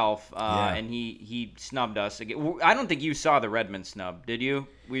himself, and he snubbed us again. I don't think you saw the Redmond snub, did you?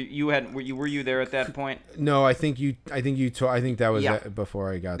 Were you there at that point? No, I think that was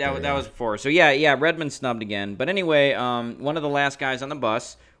before I got there. That was before. So yeah, Redmond snubbed again. But anyway, one of the last guys on the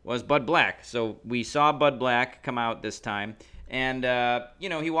bus was Bud Black. So we saw Bud Black come out this time. And, you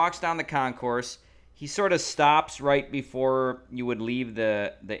know, he walks down the concourse. He sort of stops right before you would leave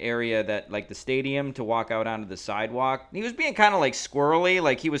the area that, like, the stadium to walk out onto the sidewalk. He was being kind of, like, squirrely.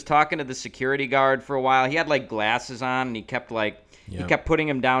 Like, he was talking to the security guard for a while. He had, like, glasses on, and he kept, he kept putting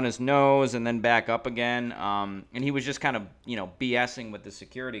him down his nose and then back up again. And he was just kind of, you know, BSing with the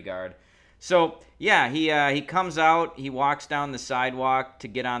security guard. So, yeah, he comes out. He walks down the sidewalk to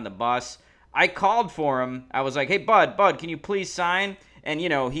get on the bus. I called for him. I was like, hey, Bud, can you please sign? And, you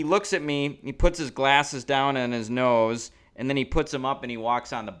know, he looks at me. He puts his glasses down on his nose, and then he puts them up and he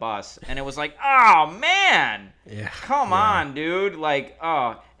walks on the bus. And it was like, oh, man. Yeah. Come on, dude. Like,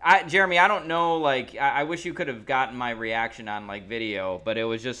 Jeremy, I don't know. Like, I wish you could have gotten my reaction on, like, video. But it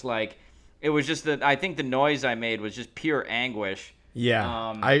was just that I think the noise I made was just pure anguish.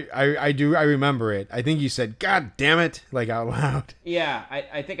 Yeah, I remember it. I think you said, God damn it, like out loud. Yeah,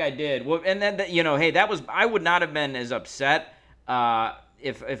 I think I did. Well, and then, you know, hey, I would not have been as upset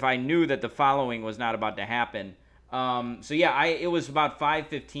if I knew that the following was not about to happen. So yeah, it was about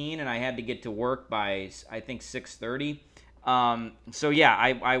 5:15 and I had to get to work by, I think, 6:30. So yeah,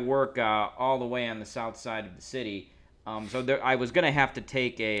 I work all the way on the south side of the city. So I was going to have to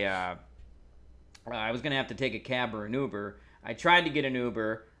take a cab or an Uber. I tried to get an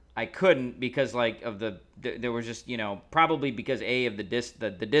Uber. I couldn't because there was just, you know, probably because A, of the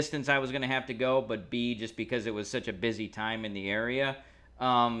distance I was going to have to go, but B, just because it was such a busy time in the area.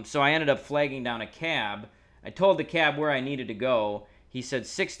 So I ended up flagging down a cab. I told the cab where I needed to go. He said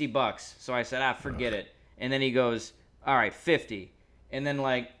 $60. So I said, forget it. And then he goes, all right, 50. And then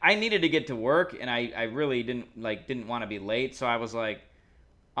I needed to get to work and I really didn't want to be late. So I was like,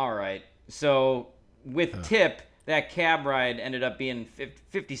 all right. So with tip, that cab ride ended up being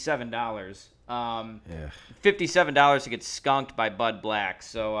 $57. $57 to get skunked by Bud Black.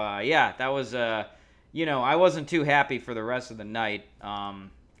 So, that was, you know, I wasn't too happy for the rest of the night.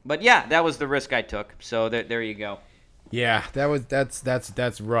 But, yeah, that was the risk I took. So, there you go. Yeah,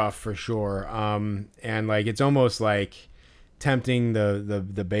 that's rough for sure. And, it's almost like tempting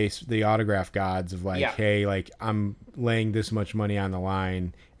the autograph gods of hey, I'm laying this much money on the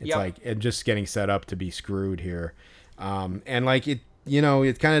line. It's it just getting set up to be screwed here. And it, you know,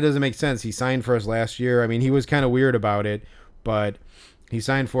 it kind of doesn't make sense. He signed for us last year. I mean, he was kind of weird about it, but He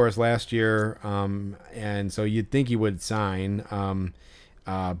signed for us last year, and so you'd think he would sign.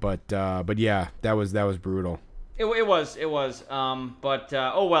 But yeah, that was brutal. It was.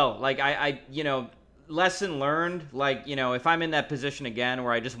 Oh well. Like I lesson learned. Like if I'm in that position again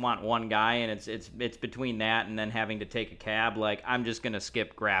where I just want one guy and it's between that and then having to take a cab, like I'm just gonna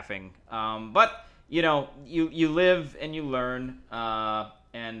skip graphing. But you live and you learn.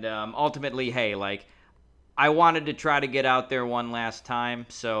 And ultimately, hey, like I wanted to try to get out there one last time,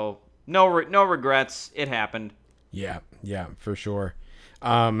 so no regrets. It happened. Yeah, for sure.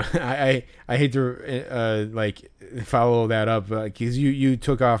 I hate to like follow that up because you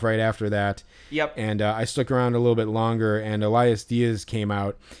took off right after that. Yep. And I stuck around a little bit longer, and Elias Diaz came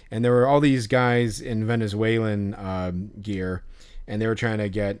out, and there were all these guys in Venezuelan gear, and they were trying to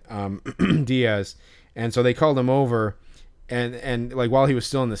get Diaz, and so they called him over, and like while he was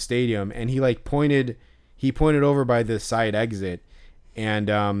still in the stadium, and he pointed over by the side exit.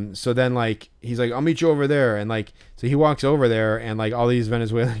 And so then like he's like, I'll meet you over there, and like so he walks over there, and like all these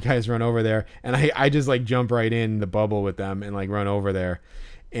Venezuelan guys run over there, and I just like jump right in the bubble with them and like run over there,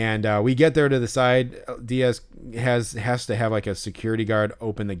 and we get there to the side. Diaz has to have like a security guard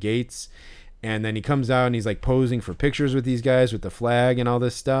open the gates, and then he comes out and he's like posing for pictures with these guys with the flag and all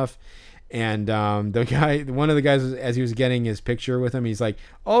this stuff. And one of the guys, as he was getting his picture with him, he's like,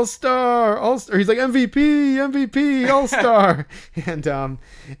 All-Star. He's like, MVP, All-Star.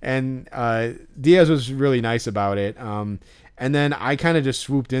 and Diaz was really nice about it. And then I kind of just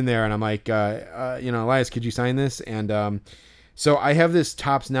swooped in there, and I'm like, Elias, could you sign this? And so I have this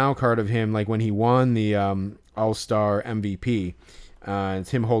Topps Now card of him, like when he won the All-Star MVP. It's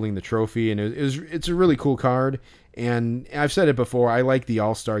him holding the trophy, and it's a really cool card. And I've said it before, I like the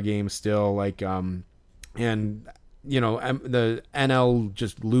All-Star game still, like, and the NL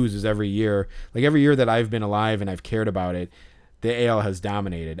just loses every year. Like every year that I've been alive and I've cared about it, the AL has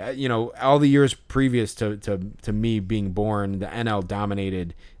dominated. All the years previous to me being born, the NL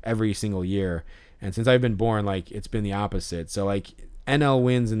dominated every single year. And since I've been born, like it's been the opposite. So like NL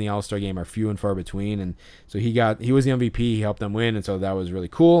wins in the All-Star game are few and far between. And so he was the MVP, he helped them win, and so that was really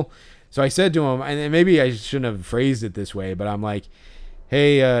cool. So I said to him, and maybe I shouldn't have phrased it this way, but I'm like,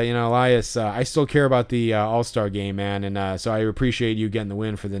 hey, Elias, I still care about the All-Star game, man, and so I appreciate you getting the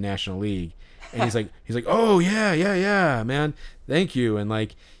win for the National League. And he's like, oh yeah, man, thank you. And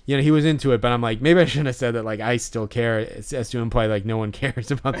like, he was into it, but I'm like, maybe I shouldn't have said that. Like, I still care, as to imply like no one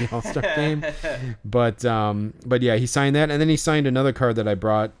cares about the All-Star game. But yeah, he signed that, and then he signed another card that I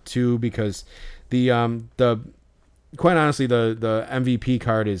brought too, because the quite honestly, the MVP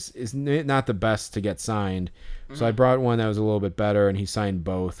card is not the best to get signed. Mm-hmm. So I brought one that was a little bit better, and he signed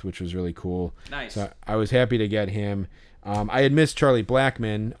both, which was really cool. Nice. So I was happy to get him. I had missed Charlie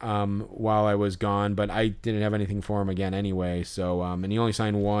Blackmon while I was gone, but I didn't have anything for him again anyway. So and he only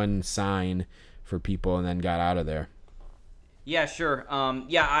signed one sign for people and then got out of there. Yeah, sure.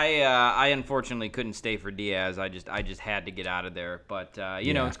 I unfortunately couldn't stay for Diaz. I just had to get out of there. But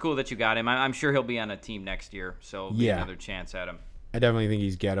it's cool that you got him. I'm sure he'll be on a team next year, so it'll be another chance at him. I definitely think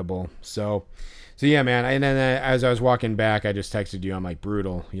he's gettable. So yeah, man. And then as I was walking back, I just texted you. I'm like,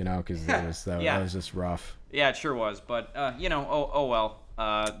 brutal, because that was just rough. Yeah, it sure was. But oh well.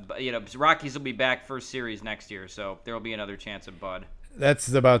 Rockies will be back first series next year, so there will be another chance at Bud.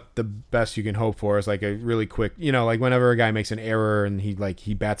 That's about the best you can hope for. Is like a really quick, like whenever a guy makes an error and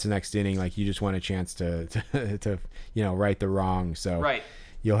he bats the next inning, like you just want a chance to right the wrong. So right.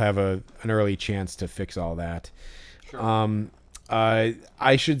 You'll have an early chance to fix all that. Sure.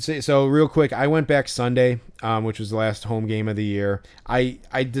 I should say, so real quick, I went back Sunday, which was the last home game of the year. I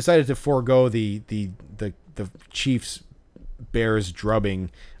decided to forego the Chiefs Bears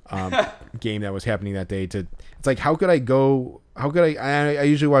drubbing game that was happening that day. It's like, how could I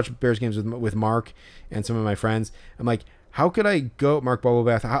usually watch Bears games with Mark and some of my friends. I'm like, how could I go, Mark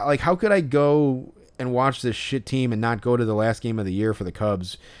Bubblebath, how could I go and watch this shit team and not go to the last game of the year for the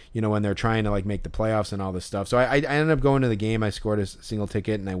Cubs, when they're trying to make the playoffs and all this stuff. So I ended up going to the game. I scored a single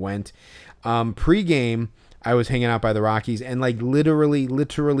ticket and I went. Pre-game, I was hanging out by the Rockies, and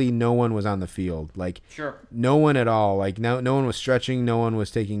literally no one was on the field. Sure. No one at all. No one was stretching. No one was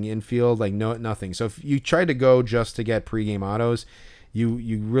taking infield. Nothing. So if you tried to go just to get pregame autos,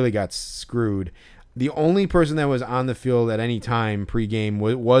 you really got screwed. The only person that was on the field at any time pregame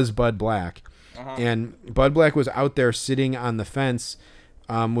was Bud Black. Uh-huh. And Bud Black was out there sitting on the fence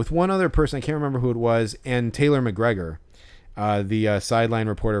with one other person. I can't remember who it was, and Taylor McGregor, the sideline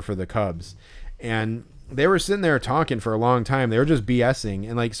reporter for the Cubs. And they were sitting there talking for a long time. They were just BSing.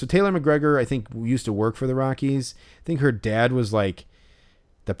 And so Taylor McGregor, I think, used to work for the Rockies. I think her dad was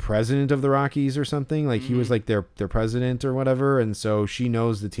the president of the Rockies or something. Like he was like their president or whatever. And so she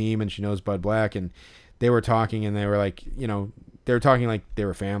knows the team and she knows Bud Black, and they were talking and they were like, they were talking like they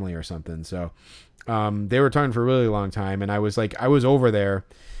were family or something. So they were talking for a really long time. And I was over there,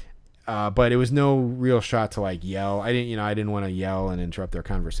 but it was no real shot to like yell. I didn't want to yell and interrupt their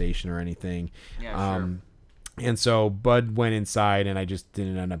conversation or anything. Yeah, sure. And so Bud went inside, and I just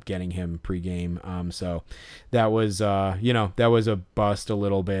didn't end up getting him pregame. So that was, that was a bust a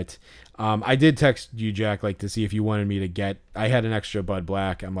little bit. I did text you, Jack, like to see if you wanted me to get. I had an extra Bud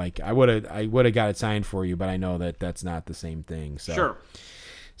Black. I'm like, I would have got it signed for you, but I know that that's not the same thing. So. Sure.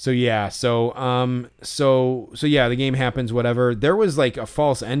 So yeah, so yeah, the game happens. Whatever. There was like a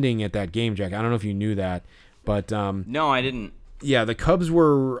false ending at that game, Jack. I don't know if you knew that, but no, I didn't. Yeah, the Cubs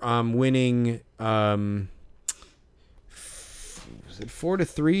were winning. Was it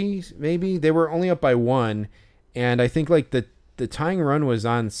 4-3? Maybe they were only up by 1, and I think like the tying run was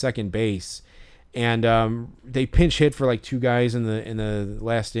on second base, and they pinch hit for like 2 guys in the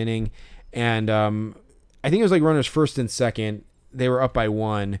last inning, and I think it was like runners first and second. They were up by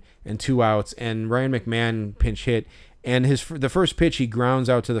 1 and 2 outs, and Ryan McMahon pinch hit, and the first pitch he grounds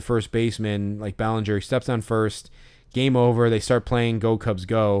out to the first baseman like Ballinger. He steps on first. Game over. They start playing Go Cubs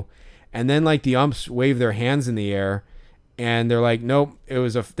Go, and then like the umps wave their hands in the air. And they're like, nope,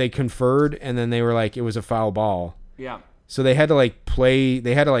 they conferred, and then they were like, it was a foul ball. Yeah. So they had to like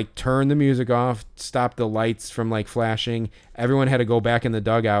turn the music off, stop the lights from like flashing. Everyone had to go back in the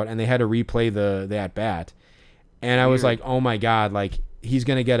dugout, and they had to replay the at bat. And I was like, oh my God, like he's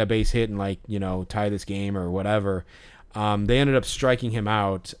going to get a base hit and like, tie this game or whatever. They ended up striking him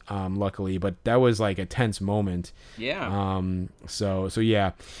out, luckily, but that was like a tense moment. Yeah. So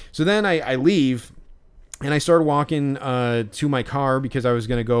yeah. So then I leave. And I started walking to my car because I was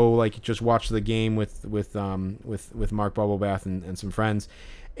gonna go like just watch the game with Mark Bubblebath and some friends,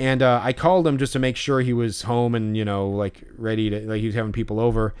 and I called him just to make sure he was home and like ready to, like he was having people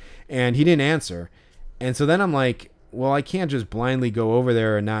over, and he didn't answer, and so then I'm like, well, I can't just blindly go over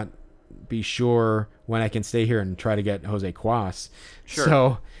there and not be sure when I can stay here and try to get Jose Cuas.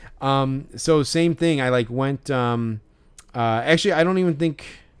 Sure. So same thing. I like went. Actually, I don't even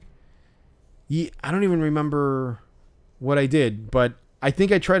remember what I did, but I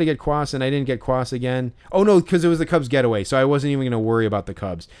think I tried to get Cuas and I didn't get Cuas again. Oh no, because it was the Cubs getaway, so I wasn't even going to worry about the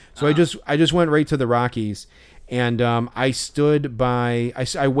Cubs. So I just went right to the Rockies, and I stood by.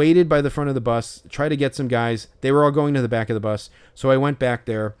 I waited by the front of the bus, tried to get some guys. They were all going to the back of the bus, so I went back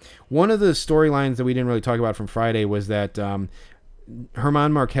there. One of the storylines that we didn't really talk about from Friday was that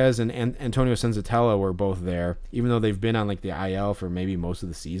German Marquez and Antonio Senzatella were both there, even though they've been on like the IL for maybe most of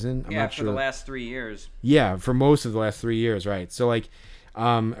the season. I'm not sure. For the last 3 years. Yeah, for most of the last 3 years, right? So like,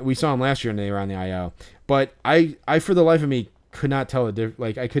 we saw them last year and they were on the IL, but I for the life of me could not tell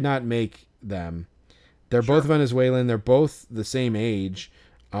I could not make them. They're both Venezuelan. They're both the same age.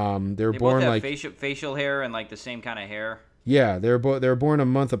 They both born have like facial hair and like the same kind of hair. Yeah, they were born a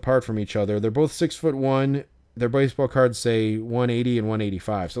month apart from each other. They're both 6'1". Their baseball cards say 180 and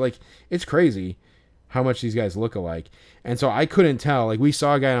 185. So, like, it's crazy how much these guys look alike. And so I couldn't tell. Like, we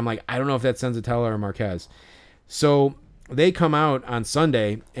saw a guy, and I'm like, I don't know if that's Senzatella or Marquez. So they come out on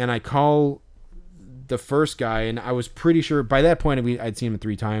Sunday, and I call the first guy, and I was pretty sure, by that point, I'd seen him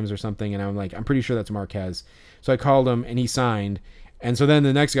 3 times or something, and I'm like, I'm pretty sure that's Marquez. So I called him, and he signed. And so then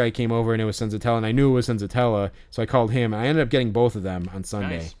the next guy came over, and it was Senzatella, and I knew it was Senzatella, so I called him, and I ended up getting both of them on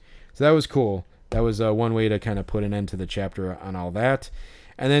Sunday. Nice. So that was cool. That was one way to kind of put an end to the chapter on all that.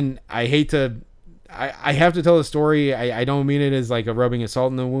 And then I have to tell the story. I don't mean it as like a rubbing of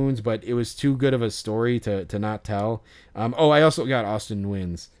salt in the wounds, but it was too good of a story to not tell. I also got Austin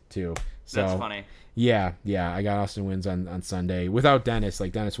Wins too. So that's funny. Yeah, I got Austin Wins on Sunday without Dennis.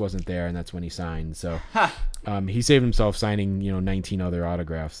 Like Dennis wasn't there, and that's when he signed. So he saved himself signing 19 other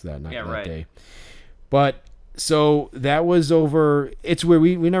autographs that day. But so that was over. It's where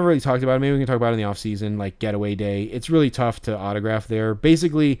we never really talked about it. Maybe we can talk about it in the off season, like getaway day. It's really tough to autograph there.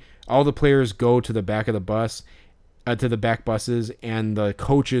 Basically, all the players go to the back of the bus, to the back buses, and the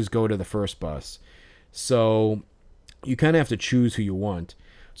coaches go to the first bus. So you kind of have to choose who you want.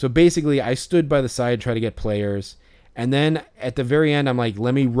 So basically, I stood by the side, try to get players, and then at the very end, I'm like,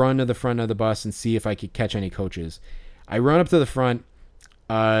 let me run to the front of the bus and see if I could catch any coaches. I run up to the front.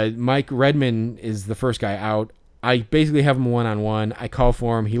 Mike Redmond is the first guy out. I basically have him one-on-one. I call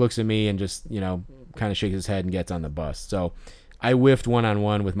for him. He looks at me and just, kind of shakes his head and gets on the bus. So I whiffed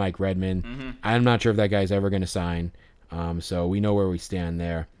one-on-one with Mike Redmond. Mm-hmm. I'm not sure if that guy's ever going to sign. So we know where we stand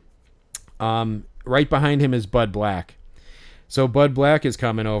there. Right behind him is Bud Black. So Bud Black is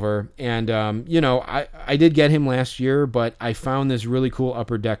coming over, and I did get him last year, but I found this really cool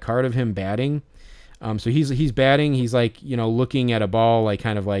upper deck card of him batting. So he's batting. He's like looking at a ball, like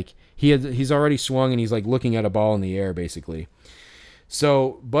kind of like he's already swung, and he's like looking at a ball in the air, basically.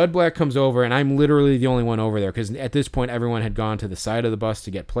 So Bud Black comes over, and I'm literally the only one over there because at this point everyone had gone to the side of the bus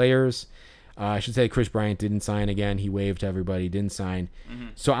to get players. I should say Kris Bryant didn't sign again. He waved to everybody, didn't sign. Mm-hmm.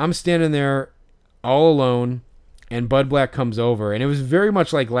 So I'm standing there all alone. And Bud Black comes over, and it was very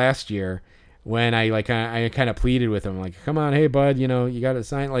much like last year when I kind of pleaded with him, like, "Come on, hey Bud, you got to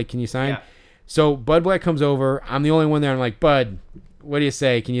sign. Like, can you sign?" Yeah. So Bud Black comes over. I'm the only one there. I'm like, "Bud, what do you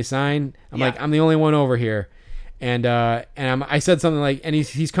say? Can you sign?" I'm like, "I'm the only one over here," and I said something like, and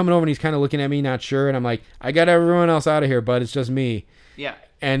he's coming over and he's kind of looking at me, not sure, and I'm like, "I got everyone else out of here, Bud. It's just me." Yeah.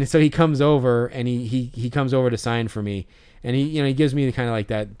 And so he comes over and he comes over to sign for me. And he gives me the kind of like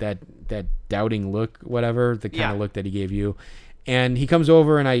that doubting look, whatever, the kind of look that he gave you. And he comes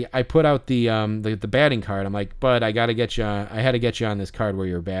over and I put out the batting card. I'm like, "Bud, I had to get you on this card where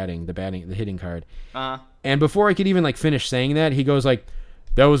you're batting, the hitting card." And before I could even like finish saying that, he goes like,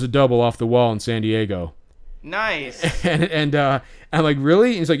 "That was a double off the wall in San Diego." Nice. And I'm like,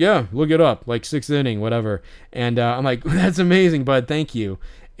 "Really?" And he's like, "Yeah, look it up, like 6th inning, whatever." And I'm like, "That's amazing, Bud, thank you."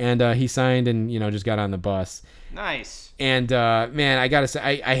 And he signed and just got on the bus. Nice. And man, I gotta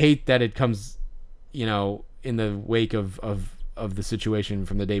say, I hate that it comes, in the wake of the situation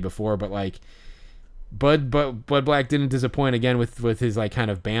from the day before. But like, Bud Black didn't disappoint again with his like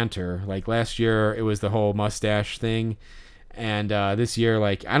kind of banter. Like last year, it was the whole mustache thing, and this year,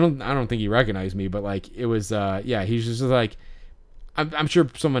 like I don't think he recognized me, but like it was he's just like, I'm sure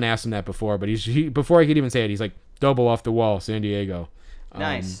someone asked him that before, but before I could even say it, he's like, "Double off the wall, San Diego."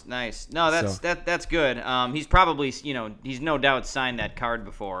 Nice. No, that's good. He's probably, he's no doubt signed that card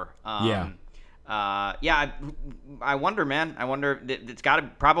before. I wonder, man. I wonder. It's got to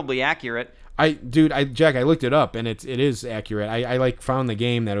probably accurate. Jack, I looked it up and it is accurate. I like found the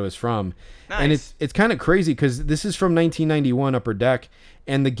game that it was from, nice. And it's kind of crazy because this is from 1991 Upper Deck,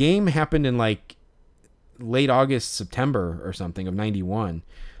 and the game happened in like late August, September or something of 91.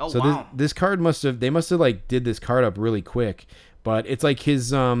 Oh, so wow. This card must have like did this card up really quick. But it's like his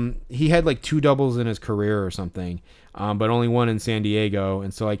he had like 2 doubles in his career or something, but only 1 in San Diego.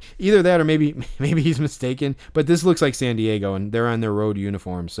 And so like either that or maybe he's mistaken. But this looks like San Diego, and they're on their road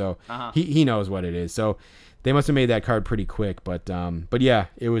uniforms, so he knows what it is. So they must have made that card pretty quick. But yeah,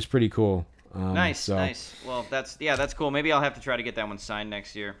 it was pretty cool. Nice. Well, that's cool. Maybe I'll have to try to get that one signed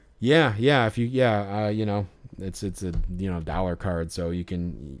next year. Yeah. If you it's a dollar card, so you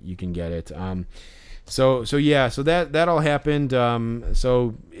can get it. So that all happened.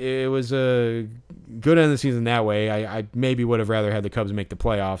 So it was a good end of the season that way. I maybe would have rather had the Cubs make the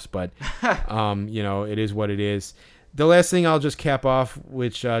playoffs, but it is what it is. The last thing I'll just cap off,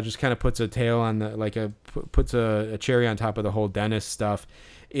 which just kind of puts a tail on puts a cherry on top of the whole Dennis stuff,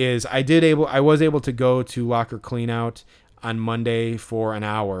 is I was able to go to locker cleanout on Monday for an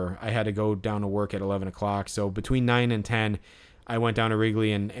hour. I had to go down to work at 11 o'clock, so between 9 and 10. I went down to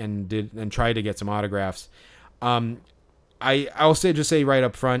Wrigley and tried to get some autographs. I'll say right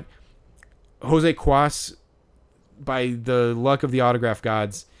up front, Jose Cuas, by the luck of the autograph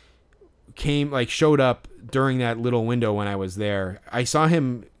gods, showed up during that little window when I was there. I saw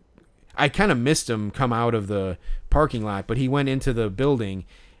him. I kind of missed him come out of the parking lot, but he went into the building,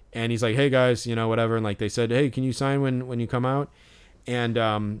 and he's like, "Hey guys, whatever." And like they said, "Hey, can you sign when you come out?" And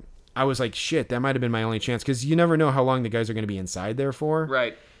I was like, shit, that might have been my only chance, because you never know how long the guys are going to be inside there for.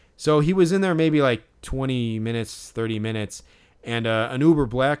 Right. So he was in there maybe like 20 minutes, 30 minutes, and an Uber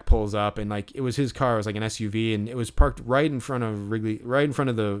Black pulls up, and like it was his car. It was like an SUV, and it was parked right in front of Wrigley, right in front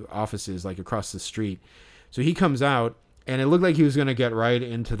of the offices, like across the street. So he comes out, and it looked like he was going to get right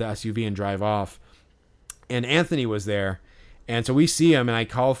into the SUV and drive off. And Anthony was there, and so we see him, and I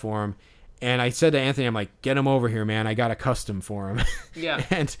call for him. And I said to Anthony, I'm like, "Get him over here, man. I got a custom for him." Yeah.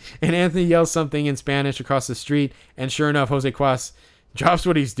 and Anthony yells something in Spanish across the street, and sure enough, Jose Cuas drops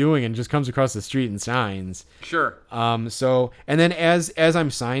what he's doing and just comes across the street and signs. Sure. So and then as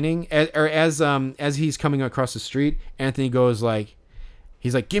I'm signing, as he's coming across the street, Anthony goes like,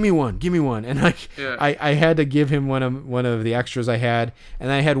 he's like, give me one, and like I had to give him one of the extras I had,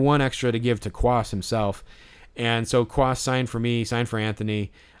 and I had one extra to give to Cuas himself, and so Cuas signed for me, signed for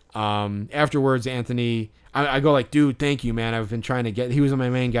Anthony. Afterwards, Anthony, I go like, "Dude, thank you, man. I've been trying to get." He was my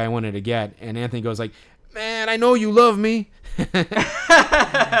main guy I wanted to get, and Anthony goes like, "Man, I know you love me."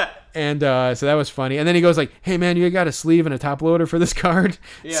 And so that was funny. And then he goes like, "Hey, man, you got a sleeve and a top loader for this card?"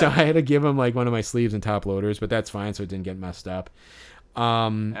 Yeah. So I had to give him like one of my sleeves and top loaders, but that's fine, so it didn't get messed up.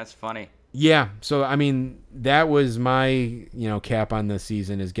 That's funny. Yeah, so I mean that was my cap on the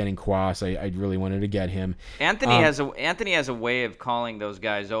season is getting Quas. I really wanted to get him. Anthony has a way of calling those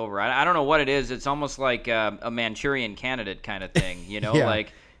guys over. I don't know what it is. It's almost like a Manchurian Candidate kind of thing, Yeah.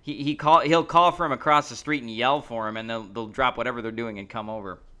 Like he'll call from across the street and yell for him, and they'll drop whatever they're doing and come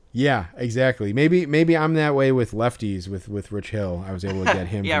over. Yeah, exactly. Maybe I'm that way with lefties with Rich Hill. I was able to get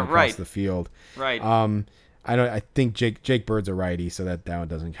him from across the field. Right. I think Jake Bird's a righty, so that one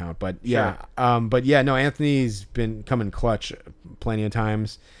doesn't count. But yeah, sure. No, Anthony's been coming clutch plenty of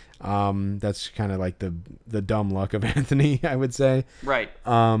times. That's kind of like the dumb luck of Anthony, I would say. Right.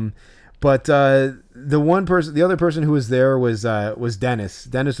 But the other person who was there was Dennis.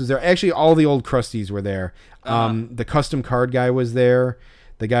 Dennis was there. Actually, all the old crusties were there. The custom card guy was there.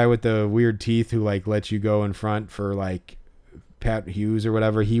 The guy with the weird teeth who like lets you go in front for like Pat Hughes or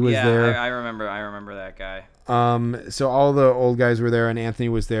whatever. He was there. I remember that guy. So all the old guys were there, and Anthony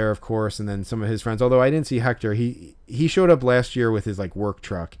was there, of course, and then some of his friends. Although I didn't see Hector. He showed up last year with his like work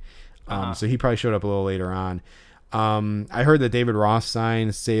truck. So he probably showed up a little later on. I heard that David Ross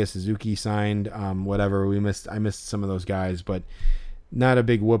signed, Seiya Suzuki signed, whatever. I missed some of those guys, but not a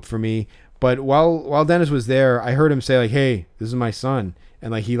big whoop for me. But while Dennis was there, I heard him say like, "Hey, this is my son,"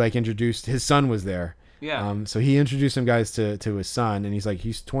 and like he like introduced his son was there. Yeah. So he introduced some guys to his son, and he's like,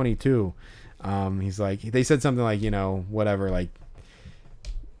 he's 22. He's like, they said something like, whatever, like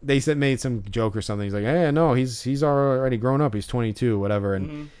they made some joke or something. He's like, hey, no, he's already grown up. He's 22, whatever.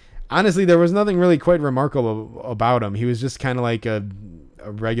 And honestly, there was nothing really quite remarkable about him. He was just kind of like a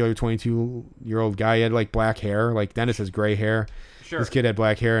regular 22-year-old guy. He had like black hair. Like Dennis has gray hair. Sure. This kid had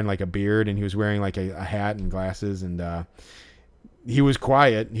black hair and like a beard, and he was wearing like a hat and glasses, and he was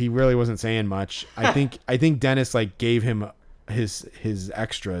quiet. He really wasn't saying much. I think Dennis like gave him his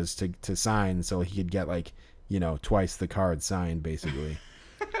extras to sign so he could get like twice the card signed basically.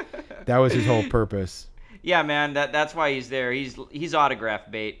 That was his whole purpose. Yeah, man, that's why he's there. He's autograph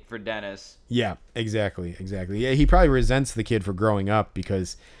bait for Dennis. Yeah, exactly. Yeah, he probably resents the kid for growing up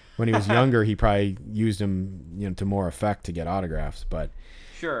because when he was younger he probably used him to more effect to get autographs, but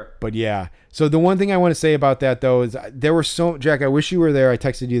sure. But yeah. So the one thing I want to say about that though is there were Jack, I wish you were there. I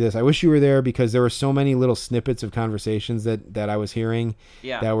texted you this. I wish you were there because there were so many little snippets of conversations that I was hearing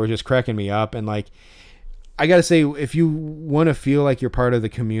that were just cracking me up. And like, I got to say, if you want to feel like you're part of the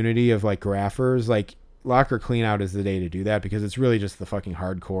community of like graphers, like Locker Cleanout is the day to do that because it's really just the fucking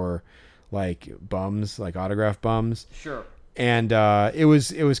hardcore like bums, like autograph bums. Sure. And it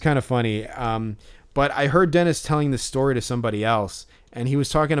was kind of funny. But I heard Dennis telling this story to somebody else. And he was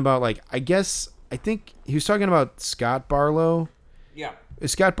talking about, like, I think he was talking about Scott Barlow. Yeah.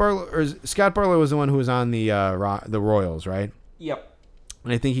 Scott Barlow was the one who was on the Royals, right? Yep.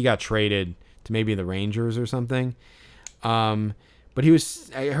 And I think he got traded to maybe the Rangers or something. But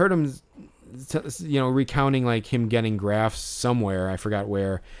I heard him, recounting, like, him getting graphs somewhere. I forgot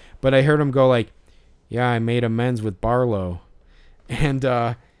where. But I heard him go, like, yeah, I made amends with Barlow. And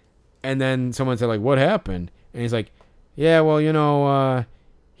then someone said, like, what happened? And he's like, yeah, well,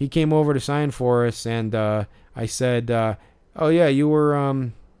 he came over to sign for us, and I said, oh yeah, you were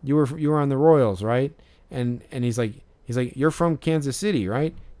on the Royals, right? And he's like, you're from Kansas City,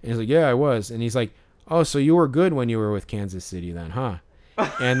 right? And he's like, yeah, I was. And he's like, oh, so you were good when you were with Kansas City then, huh?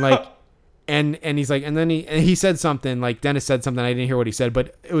 And like, and he's like, and then he said something, like Dennis said something, I didn't hear what he said,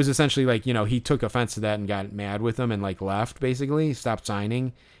 but it was essentially like, he took offense to that and got mad with him and like left, basically. He stopped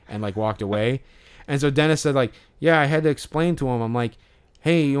signing and like walked away. And so Dennis said, like, yeah, I had to explain to him. I'm like,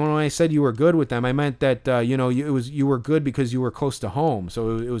 hey, when I said you were good with them, I meant that, you were good because you were close to home.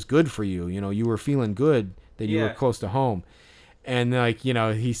 So it was good for you. You were feeling good that you were close to home. And like,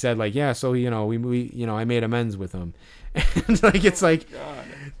 he said like, yeah, so, we I made amends with him. And like, it's like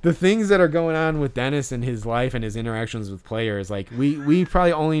the things that are going on with Dennis and his life and his interactions with players, like we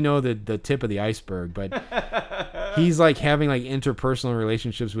probably only know the tip of the iceberg, but he's like having like interpersonal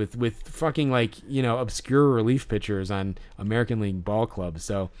relationships with fucking like, obscure relief pitchers on American League ball clubs.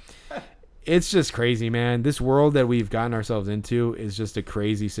 So it's just crazy, man. This world that we've gotten ourselves into is just a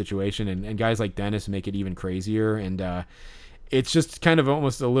crazy situation. And guys like Dennis make it even crazier. And, it's just kind of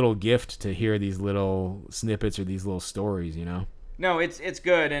almost a little gift to hear these little snippets or these little stories, No, it's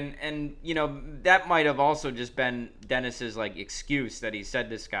good, and that might have also just been Dennis's like excuse that he said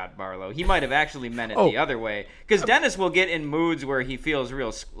to Scott Barlow. He might have actually meant it the other way, because Dennis will get in moods where he feels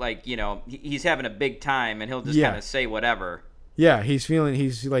real like he's having a big time, and he'll just kind of say whatever. Yeah, he's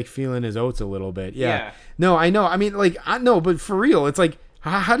like feeling his oats a little bit. Yeah. No, I know. I mean, like, no, but for real, it's like,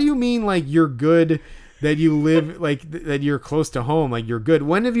 how do you mean like you're good? that you live like that you're close to home, like you're good.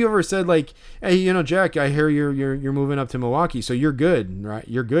 When have you ever said like, hey, Jack, I hear you're moving up to Milwaukee, so you're good, right?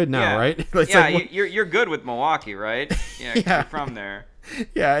 You're good now, right? It's like, you're good with Milwaukee, right? Yeah, 'cause you're from there.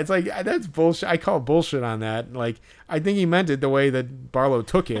 Yeah, it's like that's bullshit. I call bullshit on that. Like, I think he meant it the way that Barlow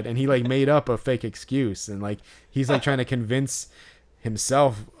took it, and he like made up a fake excuse, and like he's like trying to convince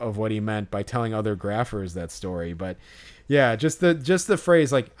himself of what he meant by telling other graphers that story. But yeah, just the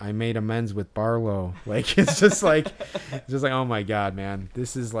phrase like I made amends with Barlow, like it's just like oh my god, man,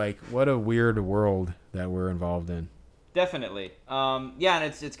 this is like what a weird world that we're involved in. Definitely. And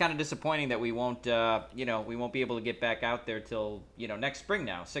it's kind of disappointing that we won't we won't be able to get back out there till next spring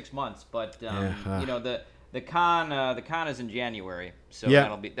now, 6 months. But the con is in January, so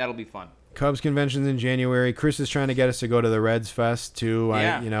that'll be fun. Cubs convention's in January. Chris is trying to get us to go to the Reds Fest too.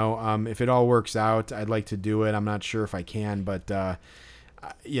 Yeah. If it all works out, I'd like to do it. I'm not sure if I can, but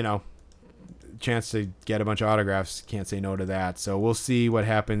chance to get a bunch of autographs, can't say no to that. So we'll see what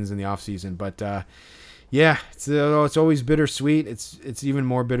happens in the off season. But it's always bittersweet. It's even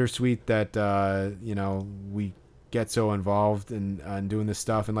more bittersweet that we get so involved in doing this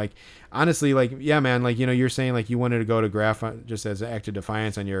stuff. And like honestly, like yeah, man, like you're saying like you wanted to go to Graph just as an act of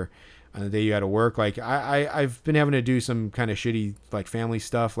defiance on the day you had to work. Like I've been having to do some kind of shitty like family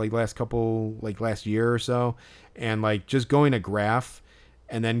stuff like last year or so, and like just going to Graph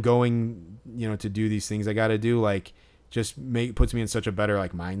and then going to do these things I got to do like just puts me in such a better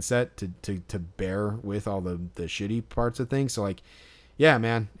like mindset to bear with all the shitty parts of things. So like yeah,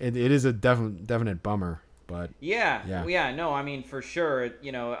 man, it is a definite bummer. But no, I mean for sure.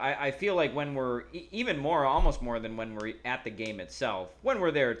 I feel like when we're even more, almost more than when we're at the game itself. When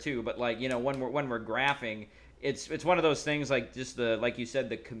we're there too, but like when we're graphing, it's one of those things like just like you said,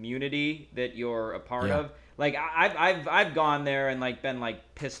 the community that you're a part of. Like I've gone there and like been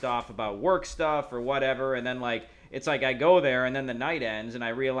like pissed off about work stuff or whatever, and then like it's like I go there and then the night ends and I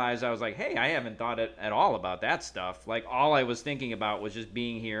realize I was like, hey, I haven't thought at all about that stuff. Like all I was thinking about was just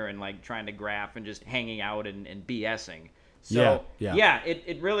being here and like trying to graph and just hanging out and BSing. So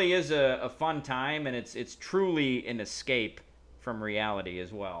it really is a fun time, and it's truly an escape from reality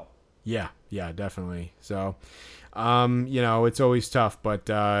as well. Yeah, definitely. So, it's always tough, but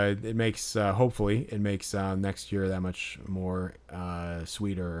it makes hopefully it makes next year that much more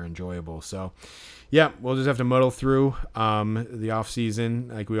sweeter or enjoyable. So, yeah, we'll just have to muddle through the off season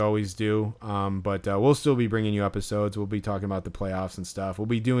like we always do. But we'll still be bringing you episodes. We'll be talking about the playoffs and stuff. We'll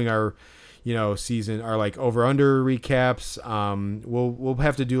be doing our season, our like over under recaps. We'll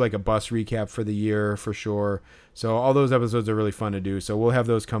have to do like a bus recap for the year for sure. So all those episodes are really fun to do. So we'll have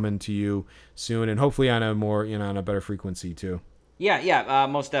those coming to you soon, and hopefully on a more on a better frequency too. Yeah,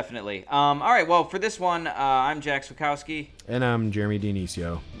 most definitely. All right, well, for this one, I'm Jack Swakowski. And I'm Jeremy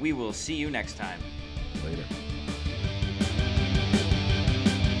Dionisio. We will see you next time. Later.